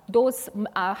over-highlight those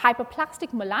hyperplastic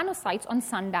melanocytes on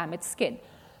sun-damaged skin.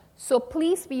 So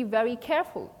please be very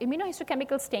careful.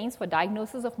 Immunohistochemical stains for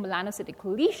diagnosis of melanocytic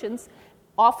lesions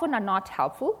often are not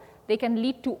helpful. They can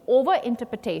lead to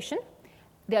overinterpretation.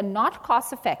 They are not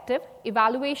cost-effective.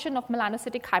 Evaluation of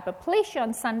melanocytic hyperplasia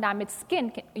on sun-damaged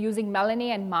skin using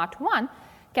melanase and MART1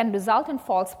 can result in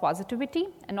false positivity.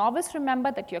 And always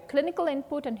remember that your clinical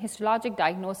input and histologic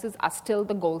diagnosis are still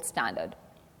the gold standard.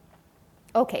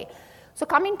 Okay, so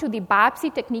coming to the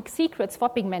biopsy technique secrets for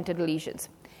pigmented lesions.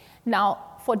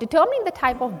 Now, for determining the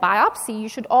type of biopsy, you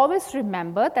should always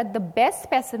remember that the best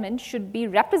specimen should be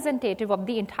representative of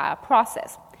the entire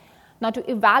process. Now,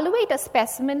 to evaluate a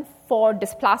specimen for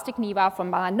dysplastic nevi for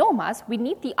melanomas, we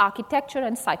need the architecture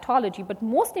and cytology, but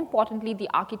most importantly, the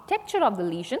architecture of the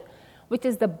lesion, which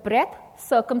is the breadth,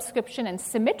 circumscription, and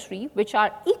symmetry, which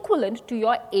are equivalent to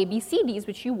your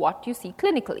ABCDs, what you see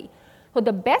clinically. So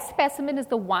the best specimen is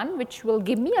the one which will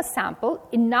give me a sample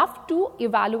enough to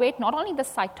evaluate not only the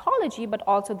cytology, but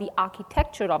also the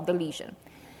architecture of the lesion.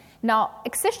 Now,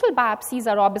 excisional biopsies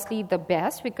are obviously the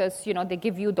best because, they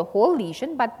give you the whole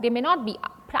lesion, but they may not be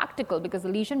practical because the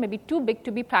lesion may be too big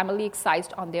to be primarily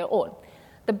excised on their own.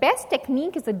 The best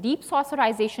technique is a deep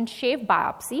saucerization shave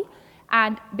biopsy,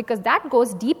 and because that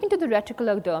goes deep into the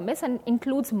reticular dermis and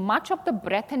includes much of the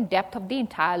breadth and depth of the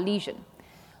entire lesion.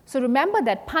 So remember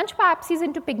that punch biopsies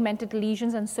into pigmented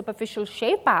lesions and superficial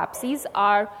shave biopsies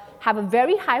have a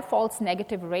very high false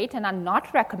negative rate and are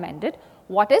not recommended.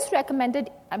 What is recommended,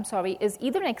 is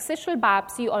either an excisional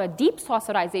biopsy or a deep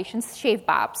saucerization shave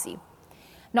biopsy.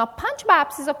 Now, punch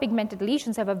biopsies of pigmented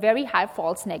lesions have a very high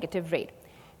false negative rate.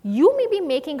 You may be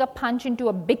making a punch into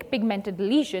a big pigmented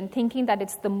lesion thinking that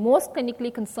it's the most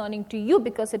clinically concerning to you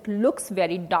because it looks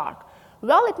very dark.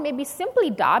 Well, it may be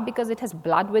simply dark because it has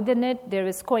blood within it, there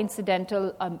is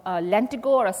coincidental lentigo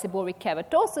or a seborrheic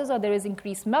keratosis, or there is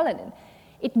increased melanin.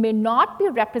 It may not be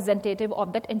representative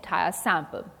of that entire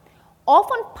sample.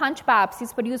 Often punch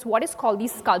biopsies produce what is called the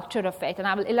sculpture effect, and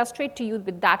I will illustrate to you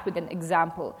with that with an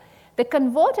example. They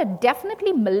convert a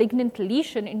definitely malignant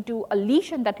lesion into a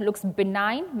lesion that looks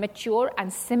benign, mature,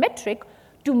 and symmetric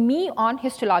to me on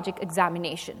histologic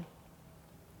examination.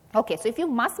 Okay, so if you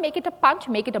must make it a punch,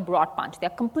 make it a broad punch. They're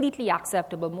completely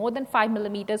acceptable, more than 5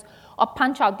 millimeters, or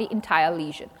punch out the entire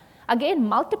lesion. Again,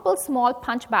 multiple small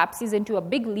punch biopsies into a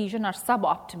big lesion are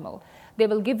suboptimal. They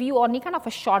will give you only kind of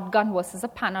a shotgun versus a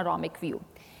panoramic view.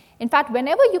 In fact,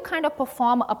 whenever you kind of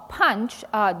perform a punch,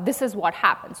 this is what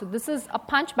happens. So this is a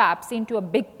punch biopsy into a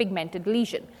big pigmented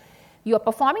lesion. You are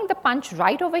performing the punch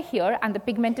right over here, and the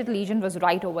pigmented lesion was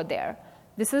right over there.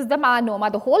 This is the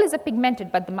melanoma. The hole is a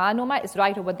pigmented, but the melanoma is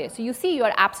right over there. So you see you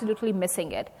are absolutely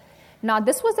missing it. Now,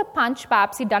 this was a punch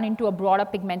biopsy done into a broader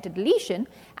pigmented lesion,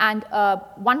 and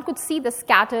one could see the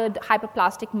scattered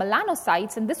hyperplastic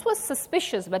melanocytes, and this was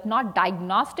suspicious but not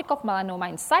diagnostic of melanoma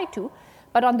in situ.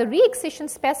 But on the re-excision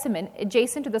specimen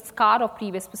adjacent to the scar of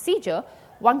previous procedure,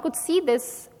 one could see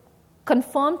this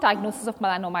confirmed diagnosis of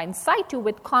melanoma in situ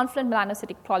with confluent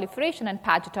melanocytic proliferation and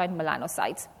pagetoid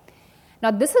melanocytes. Now,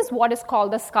 this is what is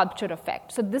called the sculpture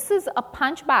effect. So this is a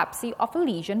punch biopsy of a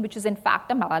lesion which is in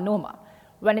fact a melanoma.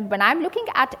 When I'm looking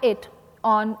at it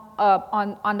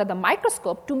under the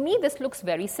microscope, to me this looks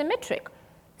very symmetric.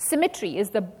 Symmetry is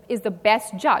the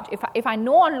best judge. If I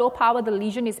know on low power the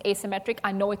lesion is asymmetric,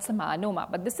 I know it's a melanoma.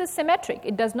 But this is symmetric.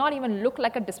 It does not even look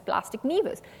like a dysplastic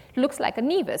nevus. It looks like a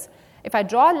nevus. If I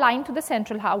draw a line to the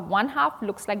central half, one half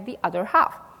looks like the other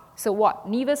half. So what?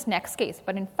 Nevus next case.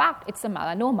 But in fact, it's a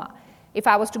melanoma. If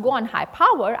I was to go on high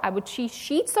power, I would see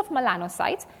sheets of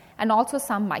melanocytes and also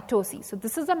some mitoses. So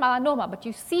this is a melanoma, but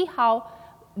you see how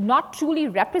not truly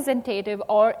representative,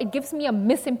 or it gives me a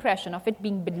misimpression of it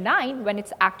being benign when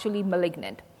it's actually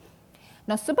malignant.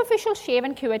 Now, superficial shave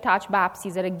and curettage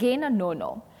biopsies are again a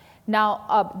no-no.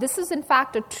 Now, this is in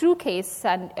fact a true case,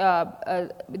 and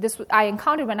this I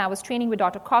encountered when I was training with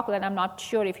Dr. Cockle, and I'm not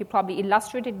sure if he probably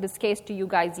illustrated this case to you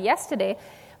guys yesterday.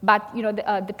 But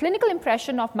the clinical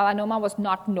impression of melanoma was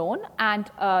not known, and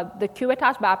the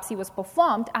curettage biopsy was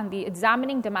performed, and the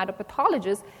examining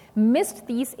dermatopathologist missed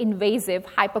these invasive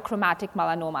hyperchromatic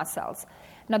melanoma cells.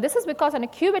 Now, this is because on a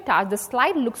curettage, the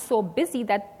slide looks so busy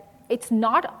that it's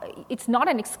not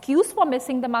an excuse for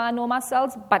missing the melanoma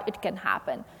cells, but it can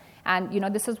happen. And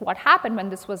this is what happened when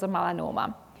this was a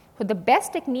melanoma. So the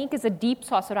best technique is a deep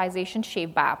saucerization shave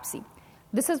biopsy.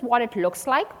 This is what it looks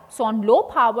like. So on low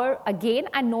power, again,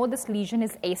 I know this lesion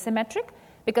is asymmetric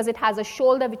because it has a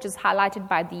shoulder which is highlighted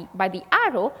by the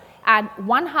arrow, and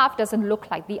one half doesn't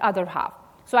look like the other half.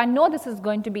 So I know this is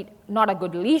going to be not a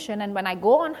good lesion, and when I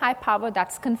go on high power,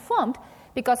 that's confirmed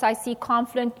because I see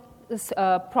confluent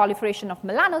proliferation of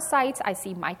melanocytes, I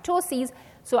see mitoses,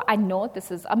 so I know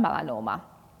this is a melanoma.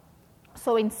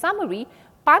 So in summary,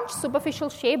 punch, superficial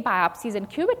shave biopsies, and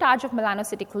curettage of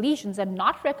melanocytic lesions are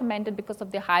not recommended because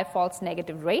of their high false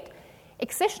negative rate.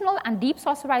 Excisional and deep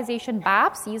saucerization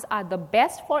biopsies are the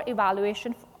best for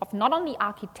evaluation of not only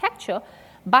architecture,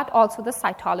 but also the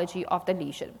cytology of the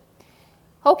lesion.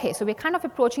 Okay, so we're kind of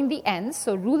approaching the end,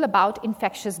 so rule about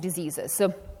infectious diseases.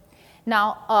 So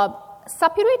now,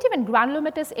 suppurative and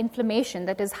granulomatous inflammation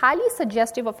that is highly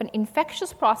suggestive of an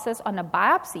infectious process on a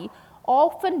biopsy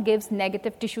often gives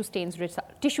negative tissue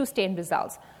stain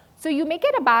results. So you may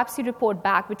get a biopsy report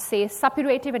back which says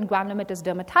suppurative and granulomatous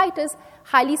dermatitis,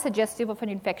 highly suggestive of an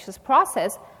infectious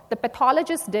process. The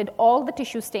pathologist did all the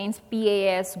tissue stains,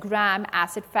 PAS, Gram,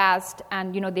 acid fast,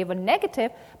 and they were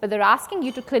negative, but they're asking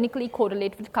you to clinically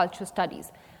correlate with culture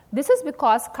studies. This is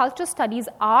because culture studies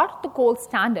are the gold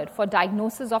standard for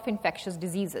diagnosis of infectious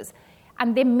diseases,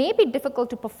 and they may be difficult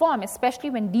to perform, especially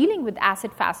when dealing with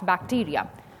acid fast bacteria.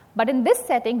 But in this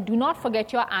setting, do not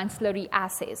forget your ancillary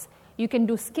assays. You can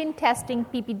do skin testing,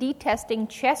 PPD testing,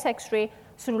 chest X-ray,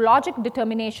 serologic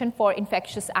determination for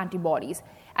infectious antibodies.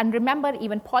 And remember,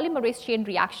 even polymerase chain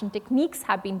reaction techniques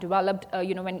have been developed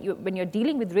when you're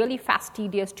dealing with really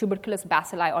fastidious tuberculous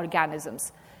bacilli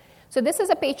organisms. So this is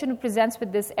a patient who presents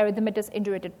with this erythematous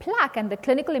indurated plaque, and the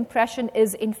clinical impression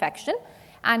is infection.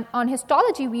 And on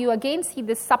histology, we again see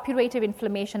this suppurative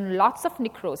inflammation, lots of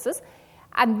necrosis.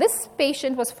 And this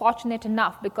patient was fortunate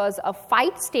enough because a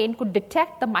Phyte stain could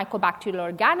detect the mycobacterial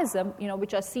organism,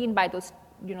 which are seen by those,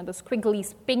 those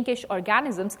squiggly pinkish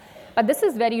organisms. But this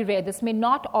is very rare. This may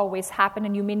not always happen,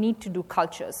 and you may need to do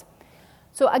cultures.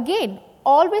 So again,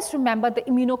 always remember the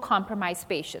immunocompromised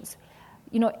patients.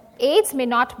 AIDS may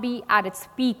not be at its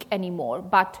peak anymore,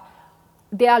 but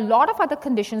there are a lot of other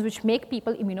conditions which make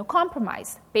people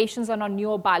immunocompromised. Patients are on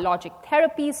neurobiologic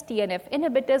therapies, TNF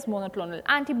inhibitors, monoclonal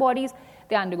antibodies,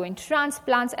 they're undergoing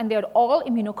transplants, and they're all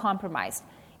immunocompromised.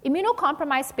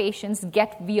 Immunocompromised patients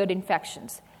get weird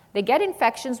infections. They get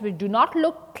infections which do not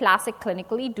look classic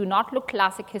clinically, do not look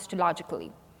classic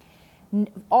histologically.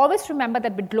 Always remember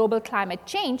that with global climate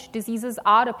change, diseases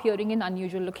are appearing in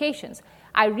unusual locations.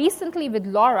 I recently, with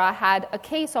Laura, had a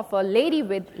case of a lady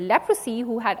with leprosy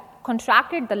who had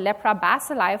contracted the lepra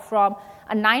bacilli from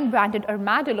a 9-branded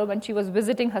armadillo when she was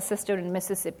visiting her sister in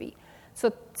Mississippi.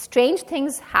 So strange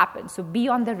things happen, so be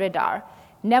on the radar.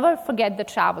 Never forget the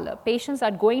traveler. Patients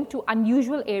are going to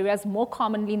unusual areas more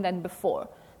commonly than before.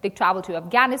 They travel to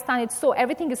Afghanistan.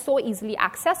 Everything is so easily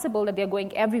accessible that they're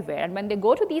going everywhere. And when they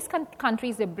go to these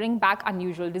countries, they bring back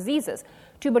unusual diseases,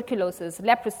 tuberculosis,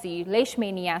 leprosy,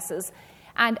 leishmaniasis.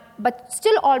 But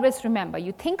still always remember,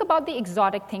 you think about the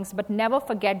exotic things, but never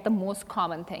forget the most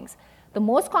common things. The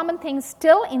most common things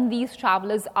still in these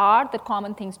travelers are the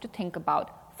common things to think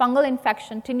about. Fungal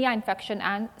infection, tinea infection,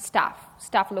 and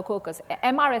staphylococcus.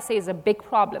 MRSA is a big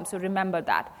problem, so remember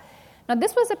that. Now,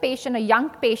 this was a young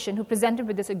patient who presented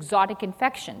with this exotic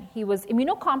infection. He was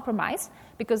immunocompromised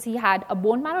because he had a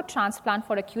bone marrow transplant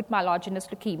for acute myelogenous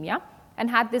leukemia and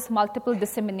had this multiple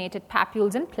disseminated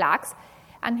papules and plaques.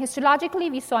 And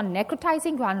histologically, we saw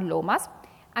necrotizing granulomas.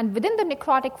 And within the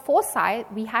necrotic foci,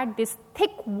 we had these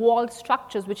thick-walled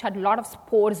structures which had a lot of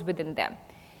spores within them.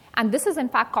 And this is, in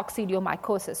fact,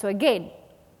 coccidiomycosis. So again,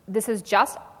 this is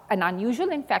just an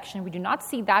unusual infection. We do not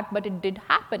see that, but it did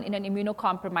happen in an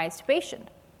immunocompromised patient.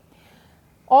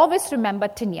 Always remember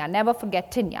tinea. Never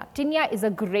forget tinea. Tinea is a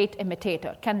great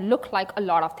imitator. Can look like a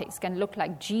lot of things. Can look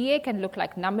like GA, can look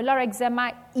like nummular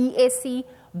eczema, EAC,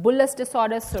 bullous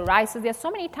disorders, psoriasis. There are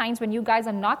so many times when you guys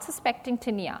are not suspecting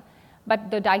tinea,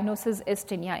 but the diagnosis is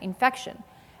tinea infection.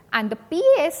 And the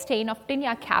PAS stain of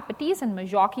tinea capitis and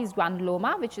Majorque's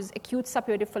granuloma, which is acute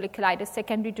suppurative folliculitis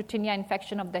secondary to tinea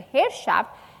infection of the hair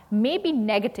shaft, may be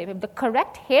negative if the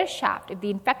correct hair shaft, if the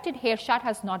infected hair shaft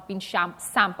has not been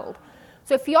sampled.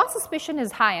 So if your suspicion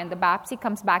is high and the biopsy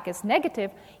comes back as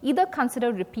negative, either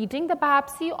consider repeating the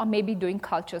biopsy or maybe doing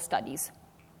culture studies.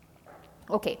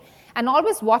 Okay, and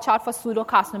always watch out for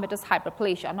pseudocarcinomatous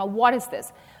hyperplasia. Now, what is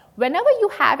this? Whenever you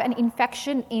have an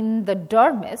infection in the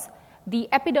dermis, the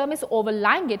epidermis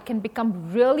overlying it can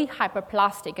become really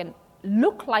hyperplastic and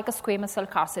look like a squamous cell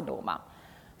carcinoma.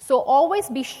 So always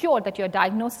be sure that your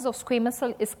diagnosis of squamous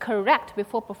cell is correct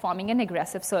before performing an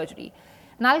aggressive surgery.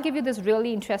 And I'll give you this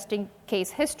really interesting case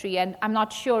history, and I'm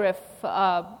not sure if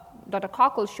Dr.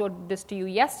 Cockle showed this to you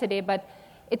yesterday, but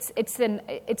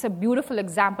it's a beautiful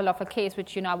example of a case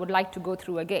which I would like to go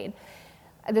through again.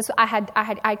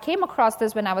 I came across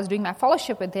this when I was doing my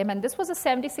fellowship with him, and this was a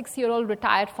 76-year-old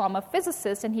retired former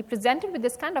physicist, and he presented with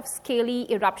this kind of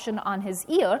scaly eruption on his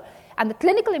ear, and the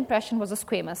clinical impression was a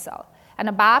squamous cell. And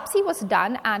a biopsy was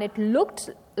done, and it looked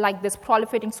like this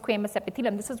proliferating squamous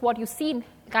epithelium. This is what you see in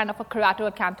kind of a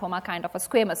keratoacanthoma, kind of a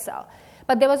squamous cell.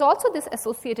 But there was also this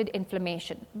associated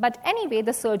inflammation. But anyway,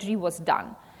 the surgery was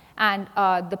done, and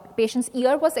the patient's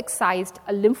ear was excised,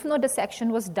 a lymph node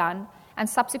dissection was done, and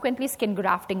subsequently skin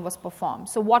grafting was performed.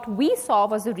 So what we saw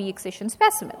was a re-excision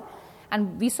specimen.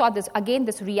 And we saw this, again,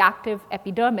 this reactive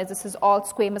epidermis. This is all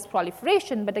squamous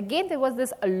proliferation. But again, there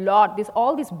was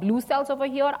all these blue cells over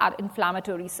here are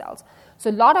inflammatory cells. So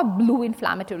a lot of blue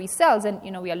inflammatory cells. And,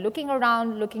 we are looking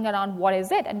around, what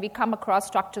is it? And we come across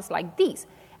structures like these.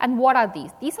 And what are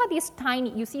these? These are these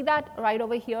tiny, you see that right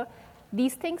over here?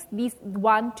 These things, these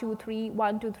 1, 2, 3,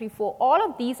 1, 2, 3, 4, all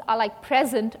of these are like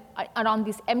present around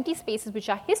these empty spaces, which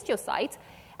are histiocytes.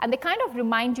 And they kind of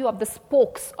remind you of the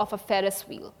spokes of a Ferris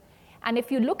wheel. And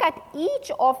if you look at each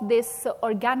of this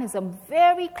organism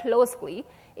very closely,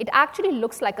 it actually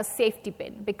looks like a safety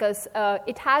pin because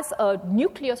it has a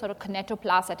nucleus or a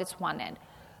kinetoplast at its one end.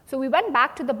 So we went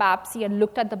back to the biopsy and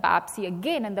looked at the biopsy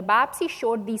again, and the biopsy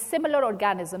showed these similar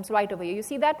organisms right over here. You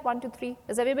see that? 1, 2, 3.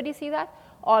 Does everybody see that?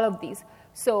 All of these.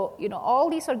 So,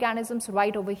 all these organisms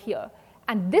right over here.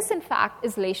 And this, in fact,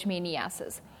 is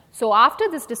leishmaniasis. So after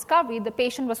this discovery, the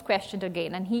patient was questioned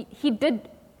again, and he did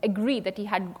agree that he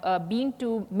had been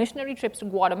to missionary trips to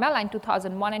Guatemala in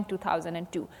 2001 and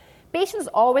 2002. Patients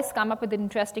always come up with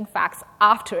interesting facts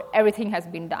after everything has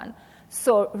been done.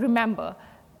 So remember,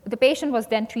 the patient was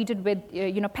then treated with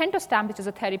pentostam, which is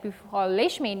a therapy for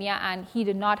leishmania, and he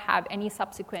did not have any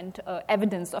subsequent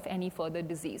evidence of any further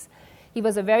disease. He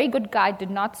was a very good guy,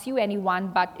 did not sue anyone,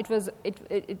 but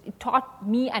it taught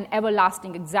me an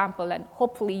everlasting example, and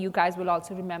hopefully you guys will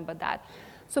also remember that.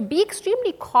 So be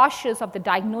extremely cautious of the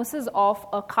diagnosis of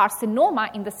a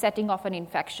carcinoma in the setting of an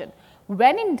infection.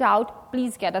 When in doubt,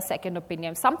 please get a second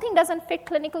opinion. If something doesn't fit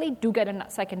clinically, do get a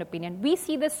second opinion. We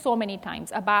see this so many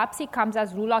times. A biopsy comes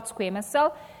as roulotte squamous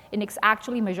cell, and it's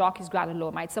actually Majorque's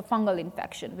granuloma. It's a fungal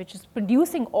infection, which is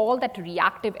producing all that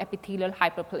reactive epithelial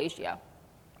hyperplasia.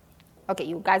 Okay,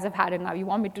 you guys have had enough. You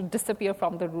want me to disappear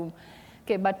from the room.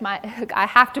 Okay, but I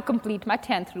have to complete my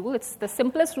 10th rule. It's the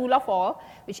simplest rule of all,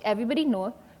 which everybody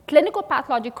knows. Clinical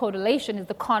pathologic correlation is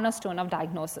the cornerstone of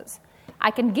diagnosis. I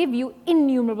can give you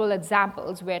innumerable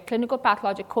examples where clinical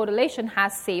pathologic correlation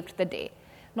has saved the day.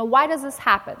 Now, why does this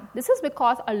happen? This is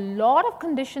because a lot of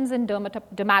conditions in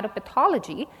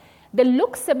dermatopathology, they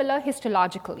look similar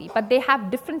histologically, but they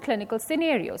have different clinical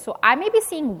scenarios. So I may be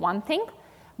seeing one thing,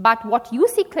 but what you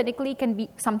see clinically can be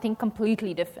something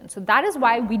completely different. So that is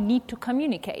why we need to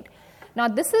communicate. Now,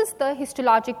 this is the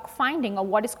histologic finding of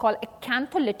what is called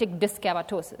acantholytic disc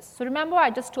keratosis. So remember,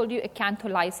 I just told you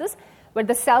acantholysis, where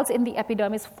the cells in the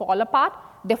epidermis fall apart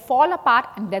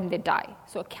and then they die.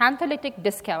 So acantholytic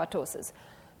disc keratosis.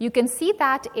 You can see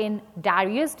that in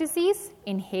Darier's disease,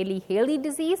 in Haley-Haley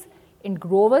disease, in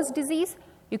Grover's disease.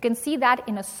 You can see that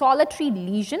in a solitary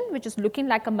lesion, which is looking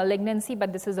like a malignancy,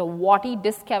 but this is a warty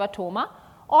disc keratoma,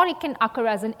 or it can occur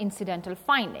as an incidental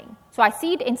finding. So I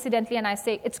see it incidentally and I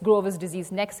say, it's Grover's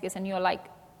disease, next case, and you're like,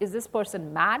 is this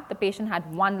person mad? The patient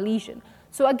had one lesion.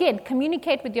 So again,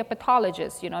 communicate with your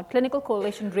pathologist. Clinical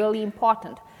correlation really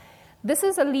important. This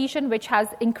is a lesion which has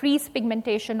increased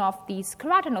pigmentation of these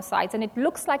keratinocytes, and it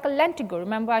looks like a lentigo.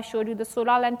 Remember I showed you the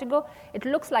solar lentigo? It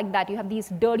looks like that. You have these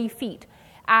dirty feet.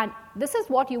 And this is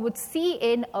what you would see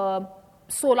in a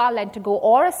solar lentigo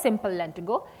or a simple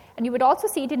lentigo. And you would also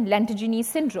see it in Lentigyny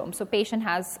syndrome. So patient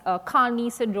has Carney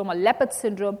syndrome or Leopard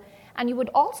syndrome. And you would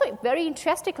also, very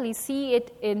interestingly, see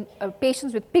it in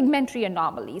patients with pigmentary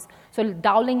anomalies, so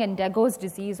Dowling and Dego's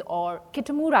disease or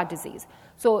Kitamura disease.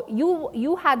 So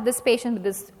you had this patient with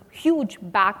this huge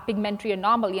back pigmentary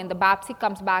anomaly, and the biopsy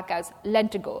comes back as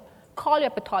lentigo. Call your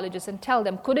pathologist and tell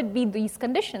them, could it be these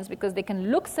conditions, because they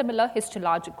can look similar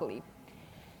histologically.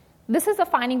 This is a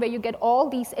finding where you get all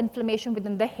these inflammation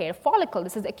within the hair follicle.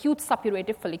 This is acute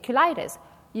suppurative folliculitis.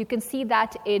 You can see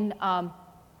that in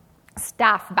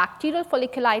staph bacterial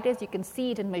folliculitis. You can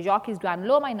see it in Majorque's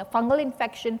granuloma, in a fungal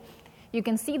infection. You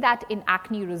can see that in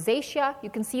acne rosacea. You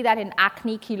can see that in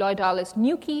acne keloidalis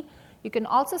nuchae. You can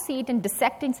also see it in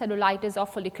dissecting cellulitis or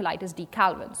folliculitis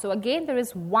decalvans. So again, there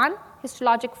is one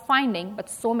histologic finding, but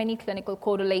so many clinical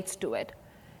correlates to it.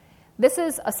 This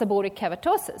is a seborrheic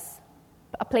keratosis,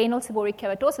 a planal seborrheic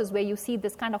keratosis, where you see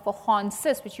this kind of a horn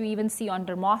cyst, which you even see on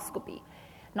dermoscopy.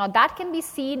 Now, that can be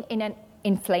seen in an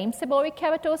inflamed seborrheic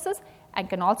keratosis and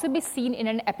can also be seen in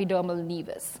an epidermal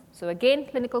nevus. So again,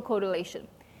 clinical correlation.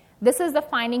 This is the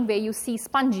finding where you see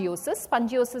spongiosis.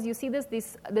 Spongiosis, you see this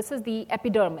is the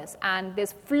epidermis, and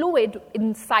there's fluid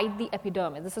inside the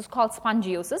epidermis. This is called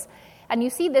spongiosis. And you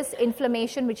see this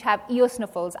inflammation which have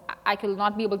eosinophils. I will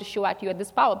not be able to show at you at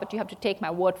this power, but you have to take my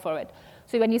word for it.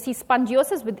 So when you see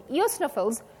spongiosis with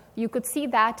eosinophils, you could see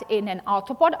that in an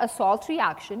arthropod assault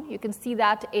reaction. You can see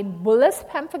that in bullous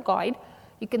pemphigoid.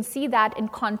 You can see that in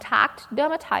contact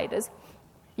dermatitis.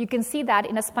 You can see that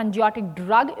in a spongiotic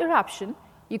drug eruption.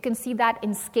 You can see that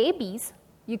in scabies.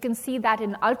 You can see that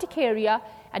in urticaria,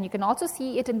 and you can also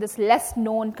see it in this less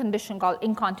known condition called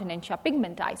incontinentia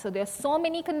pigmenti. So there are so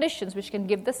many conditions which can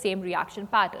give the same reaction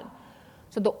pattern.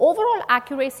 So the overall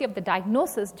accuracy of the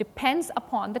diagnosis depends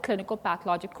upon the clinical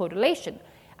pathologic correlation.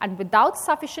 And without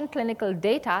sufficient clinical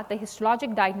data, the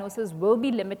histologic diagnosis will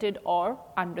be limited or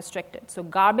unrestricted. So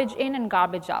garbage in and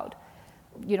garbage out.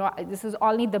 This is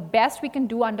only the best we can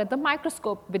do under the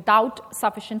microscope without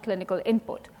sufficient clinical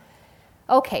input.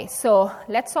 Okay, so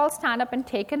let's all stand up and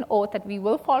take an oath that we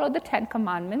will follow the 10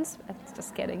 commandments.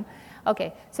 Just kidding.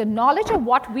 Okay, so knowledge of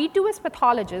what we do as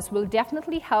pathologists will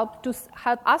definitely help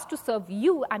us to serve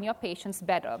you and your patients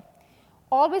better.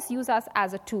 Always use us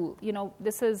as a tool.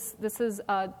 This is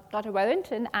Dr.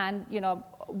 Wellington, and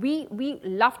we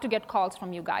love to get calls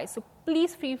from you guys. So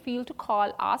please feel to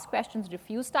call, ask questions,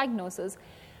 refuse diagnosis.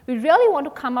 We really want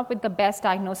to come up with the best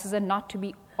diagnosis and not to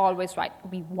be always right.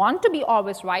 We want to be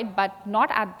always right, but not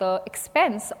at the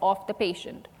expense of the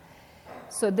patient.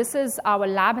 So this is our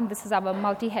lab, and this is our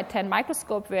multi-head 10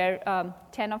 microscope, where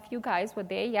 10 of you guys were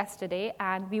there yesterday,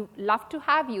 and we love to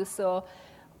have you. So,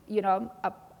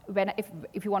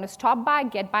 if you want to stop by,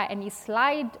 get by any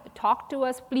slide, talk to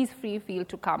us, please feel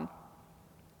to come.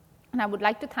 And I would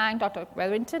like to thank Dr.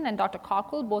 Wellington and Dr.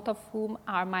 Cockle, both of whom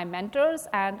are my mentors,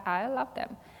 and I love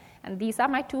them. And these are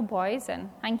my two boys, and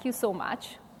thank you so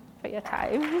much for your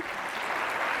time.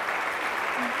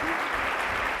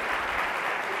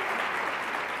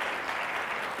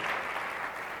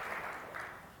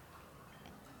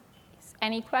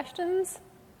 Any questions?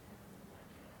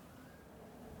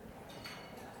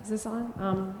 Is this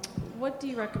on? What do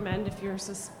you recommend if you're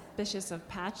suspicious of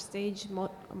patch stage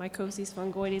mycosis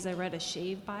fungoides? I read a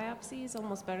shave biopsy is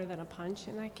almost better than a punch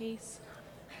in that case.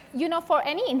 For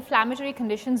any inflammatory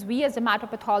conditions, we as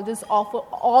dermatopathologists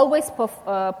always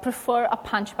prefer a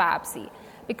punch biopsy,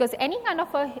 because any kind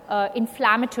of a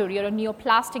inflammatory or a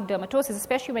neoplastic dermatosis,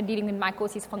 especially when dealing with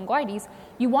mycosis fungoides,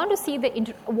 you want to see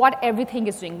what everything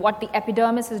is doing, what the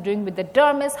epidermis is doing with the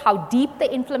dermis, how deep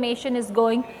the inflammation is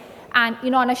going.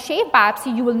 And on a shave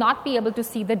biopsy, you will not be able to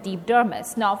see the deep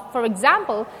dermis. Now, for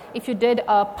example, if you did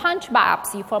a punch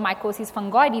biopsy for mycosis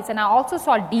fungoides, and I also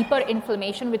saw deeper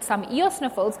inflammation with some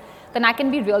eosinophils, then I can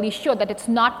be really sure that it's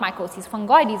not mycosis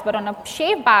fungoides. But on a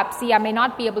shave biopsy, I may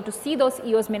not be able to see those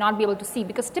eos, may not be able to see,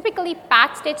 because typically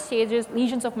patch stage stages,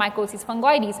 lesions of mycosis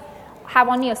fungoides have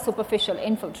only a superficial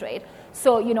infiltrate.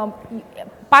 So,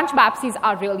 punch biopsies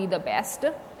are really the best.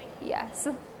 Yes.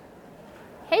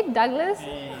 Hey, Douglas.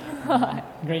 Hey.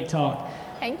 Great talk.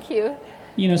 Thank you.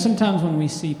 Sometimes when we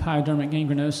see pyodermic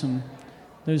gangrenosum,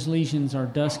 those lesions are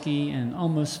dusky and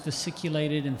almost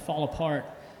fasciculated and fall apart.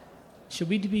 Should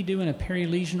we be doing a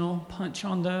perilesional punch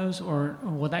on those, or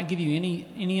will that give you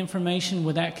any information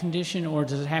with that condition, or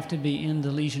does it have to be in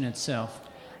the lesion itself?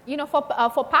 For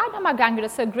pyoderma gangrenosum,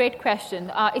 it's a great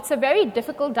question. It's a very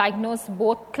difficult diagnosis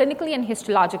both clinically and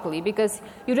histologically, because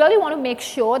you really want to make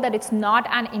sure that it's not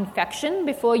an infection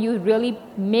before you really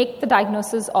make the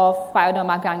diagnosis of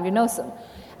pyoderma gangrenosum.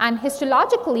 And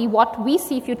histologically, what we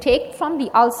see, if you take from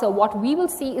the ulcer, what we will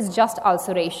see is just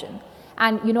ulceration.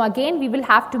 And, again, we will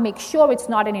have to make sure it's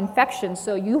not an infection.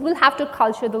 So you will have to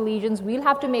culture the lesions. We'll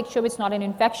have to make sure it's not an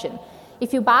infection.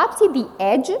 If you biopsy the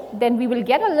edge, then we will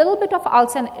get a little bit of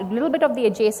ulcer and a little bit of the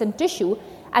adjacent tissue.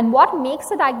 And what makes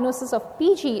the diagnosis of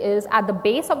PG is at the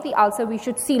base of the ulcer, we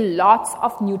should see lots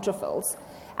of neutrophils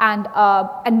and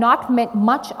not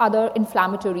much other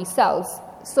inflammatory cells.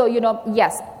 So,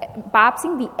 yes,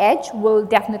 biopsying the edge will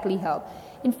definitely help.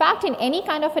 In fact, in any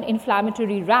kind of an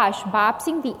inflammatory rash,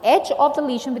 biopsying the edge of the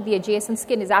lesion with the adjacent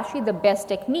skin is actually the best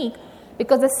technique,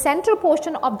 because the center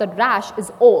portion of the rash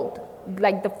is old.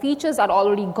 Like the features are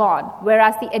already gone,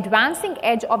 whereas the advancing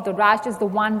edge of the rash is the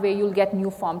one where you'll get new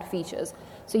formed features.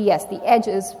 So yes, the edge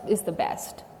is the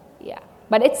best. Yeah,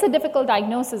 but it's a difficult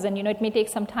diagnosis, and it may take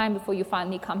some time before you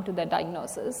finally come to that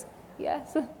diagnosis.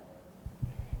 Yes.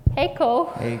 Hey, Cole.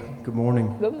 Hey, good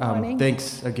morning. Good morning.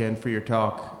 Thanks again for your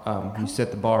talk. You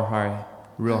set the bar high,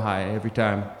 real high every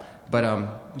time.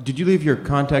 But did you leave your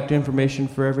contact information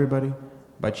for everybody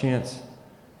by chance?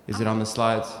 Is it on the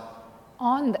slides?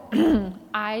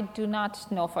 I do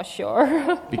not know for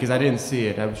sure. Because I didn't see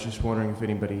it. I was just wondering if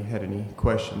anybody had any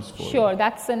questions for you. Sure,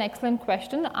 that's an excellent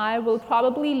question. I will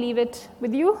probably leave it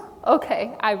with you.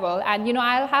 Okay, I will. And,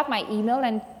 I'll have my email,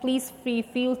 and please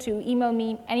feel to email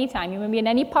me anytime. You may be in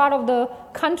any part of the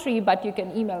country, but you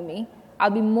can email me.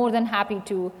 I'll be more than happy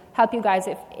to help you guys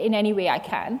if in any way I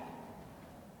can.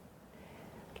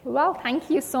 Okay, well,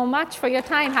 thank you so much for your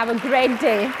time. Have a great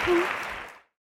day.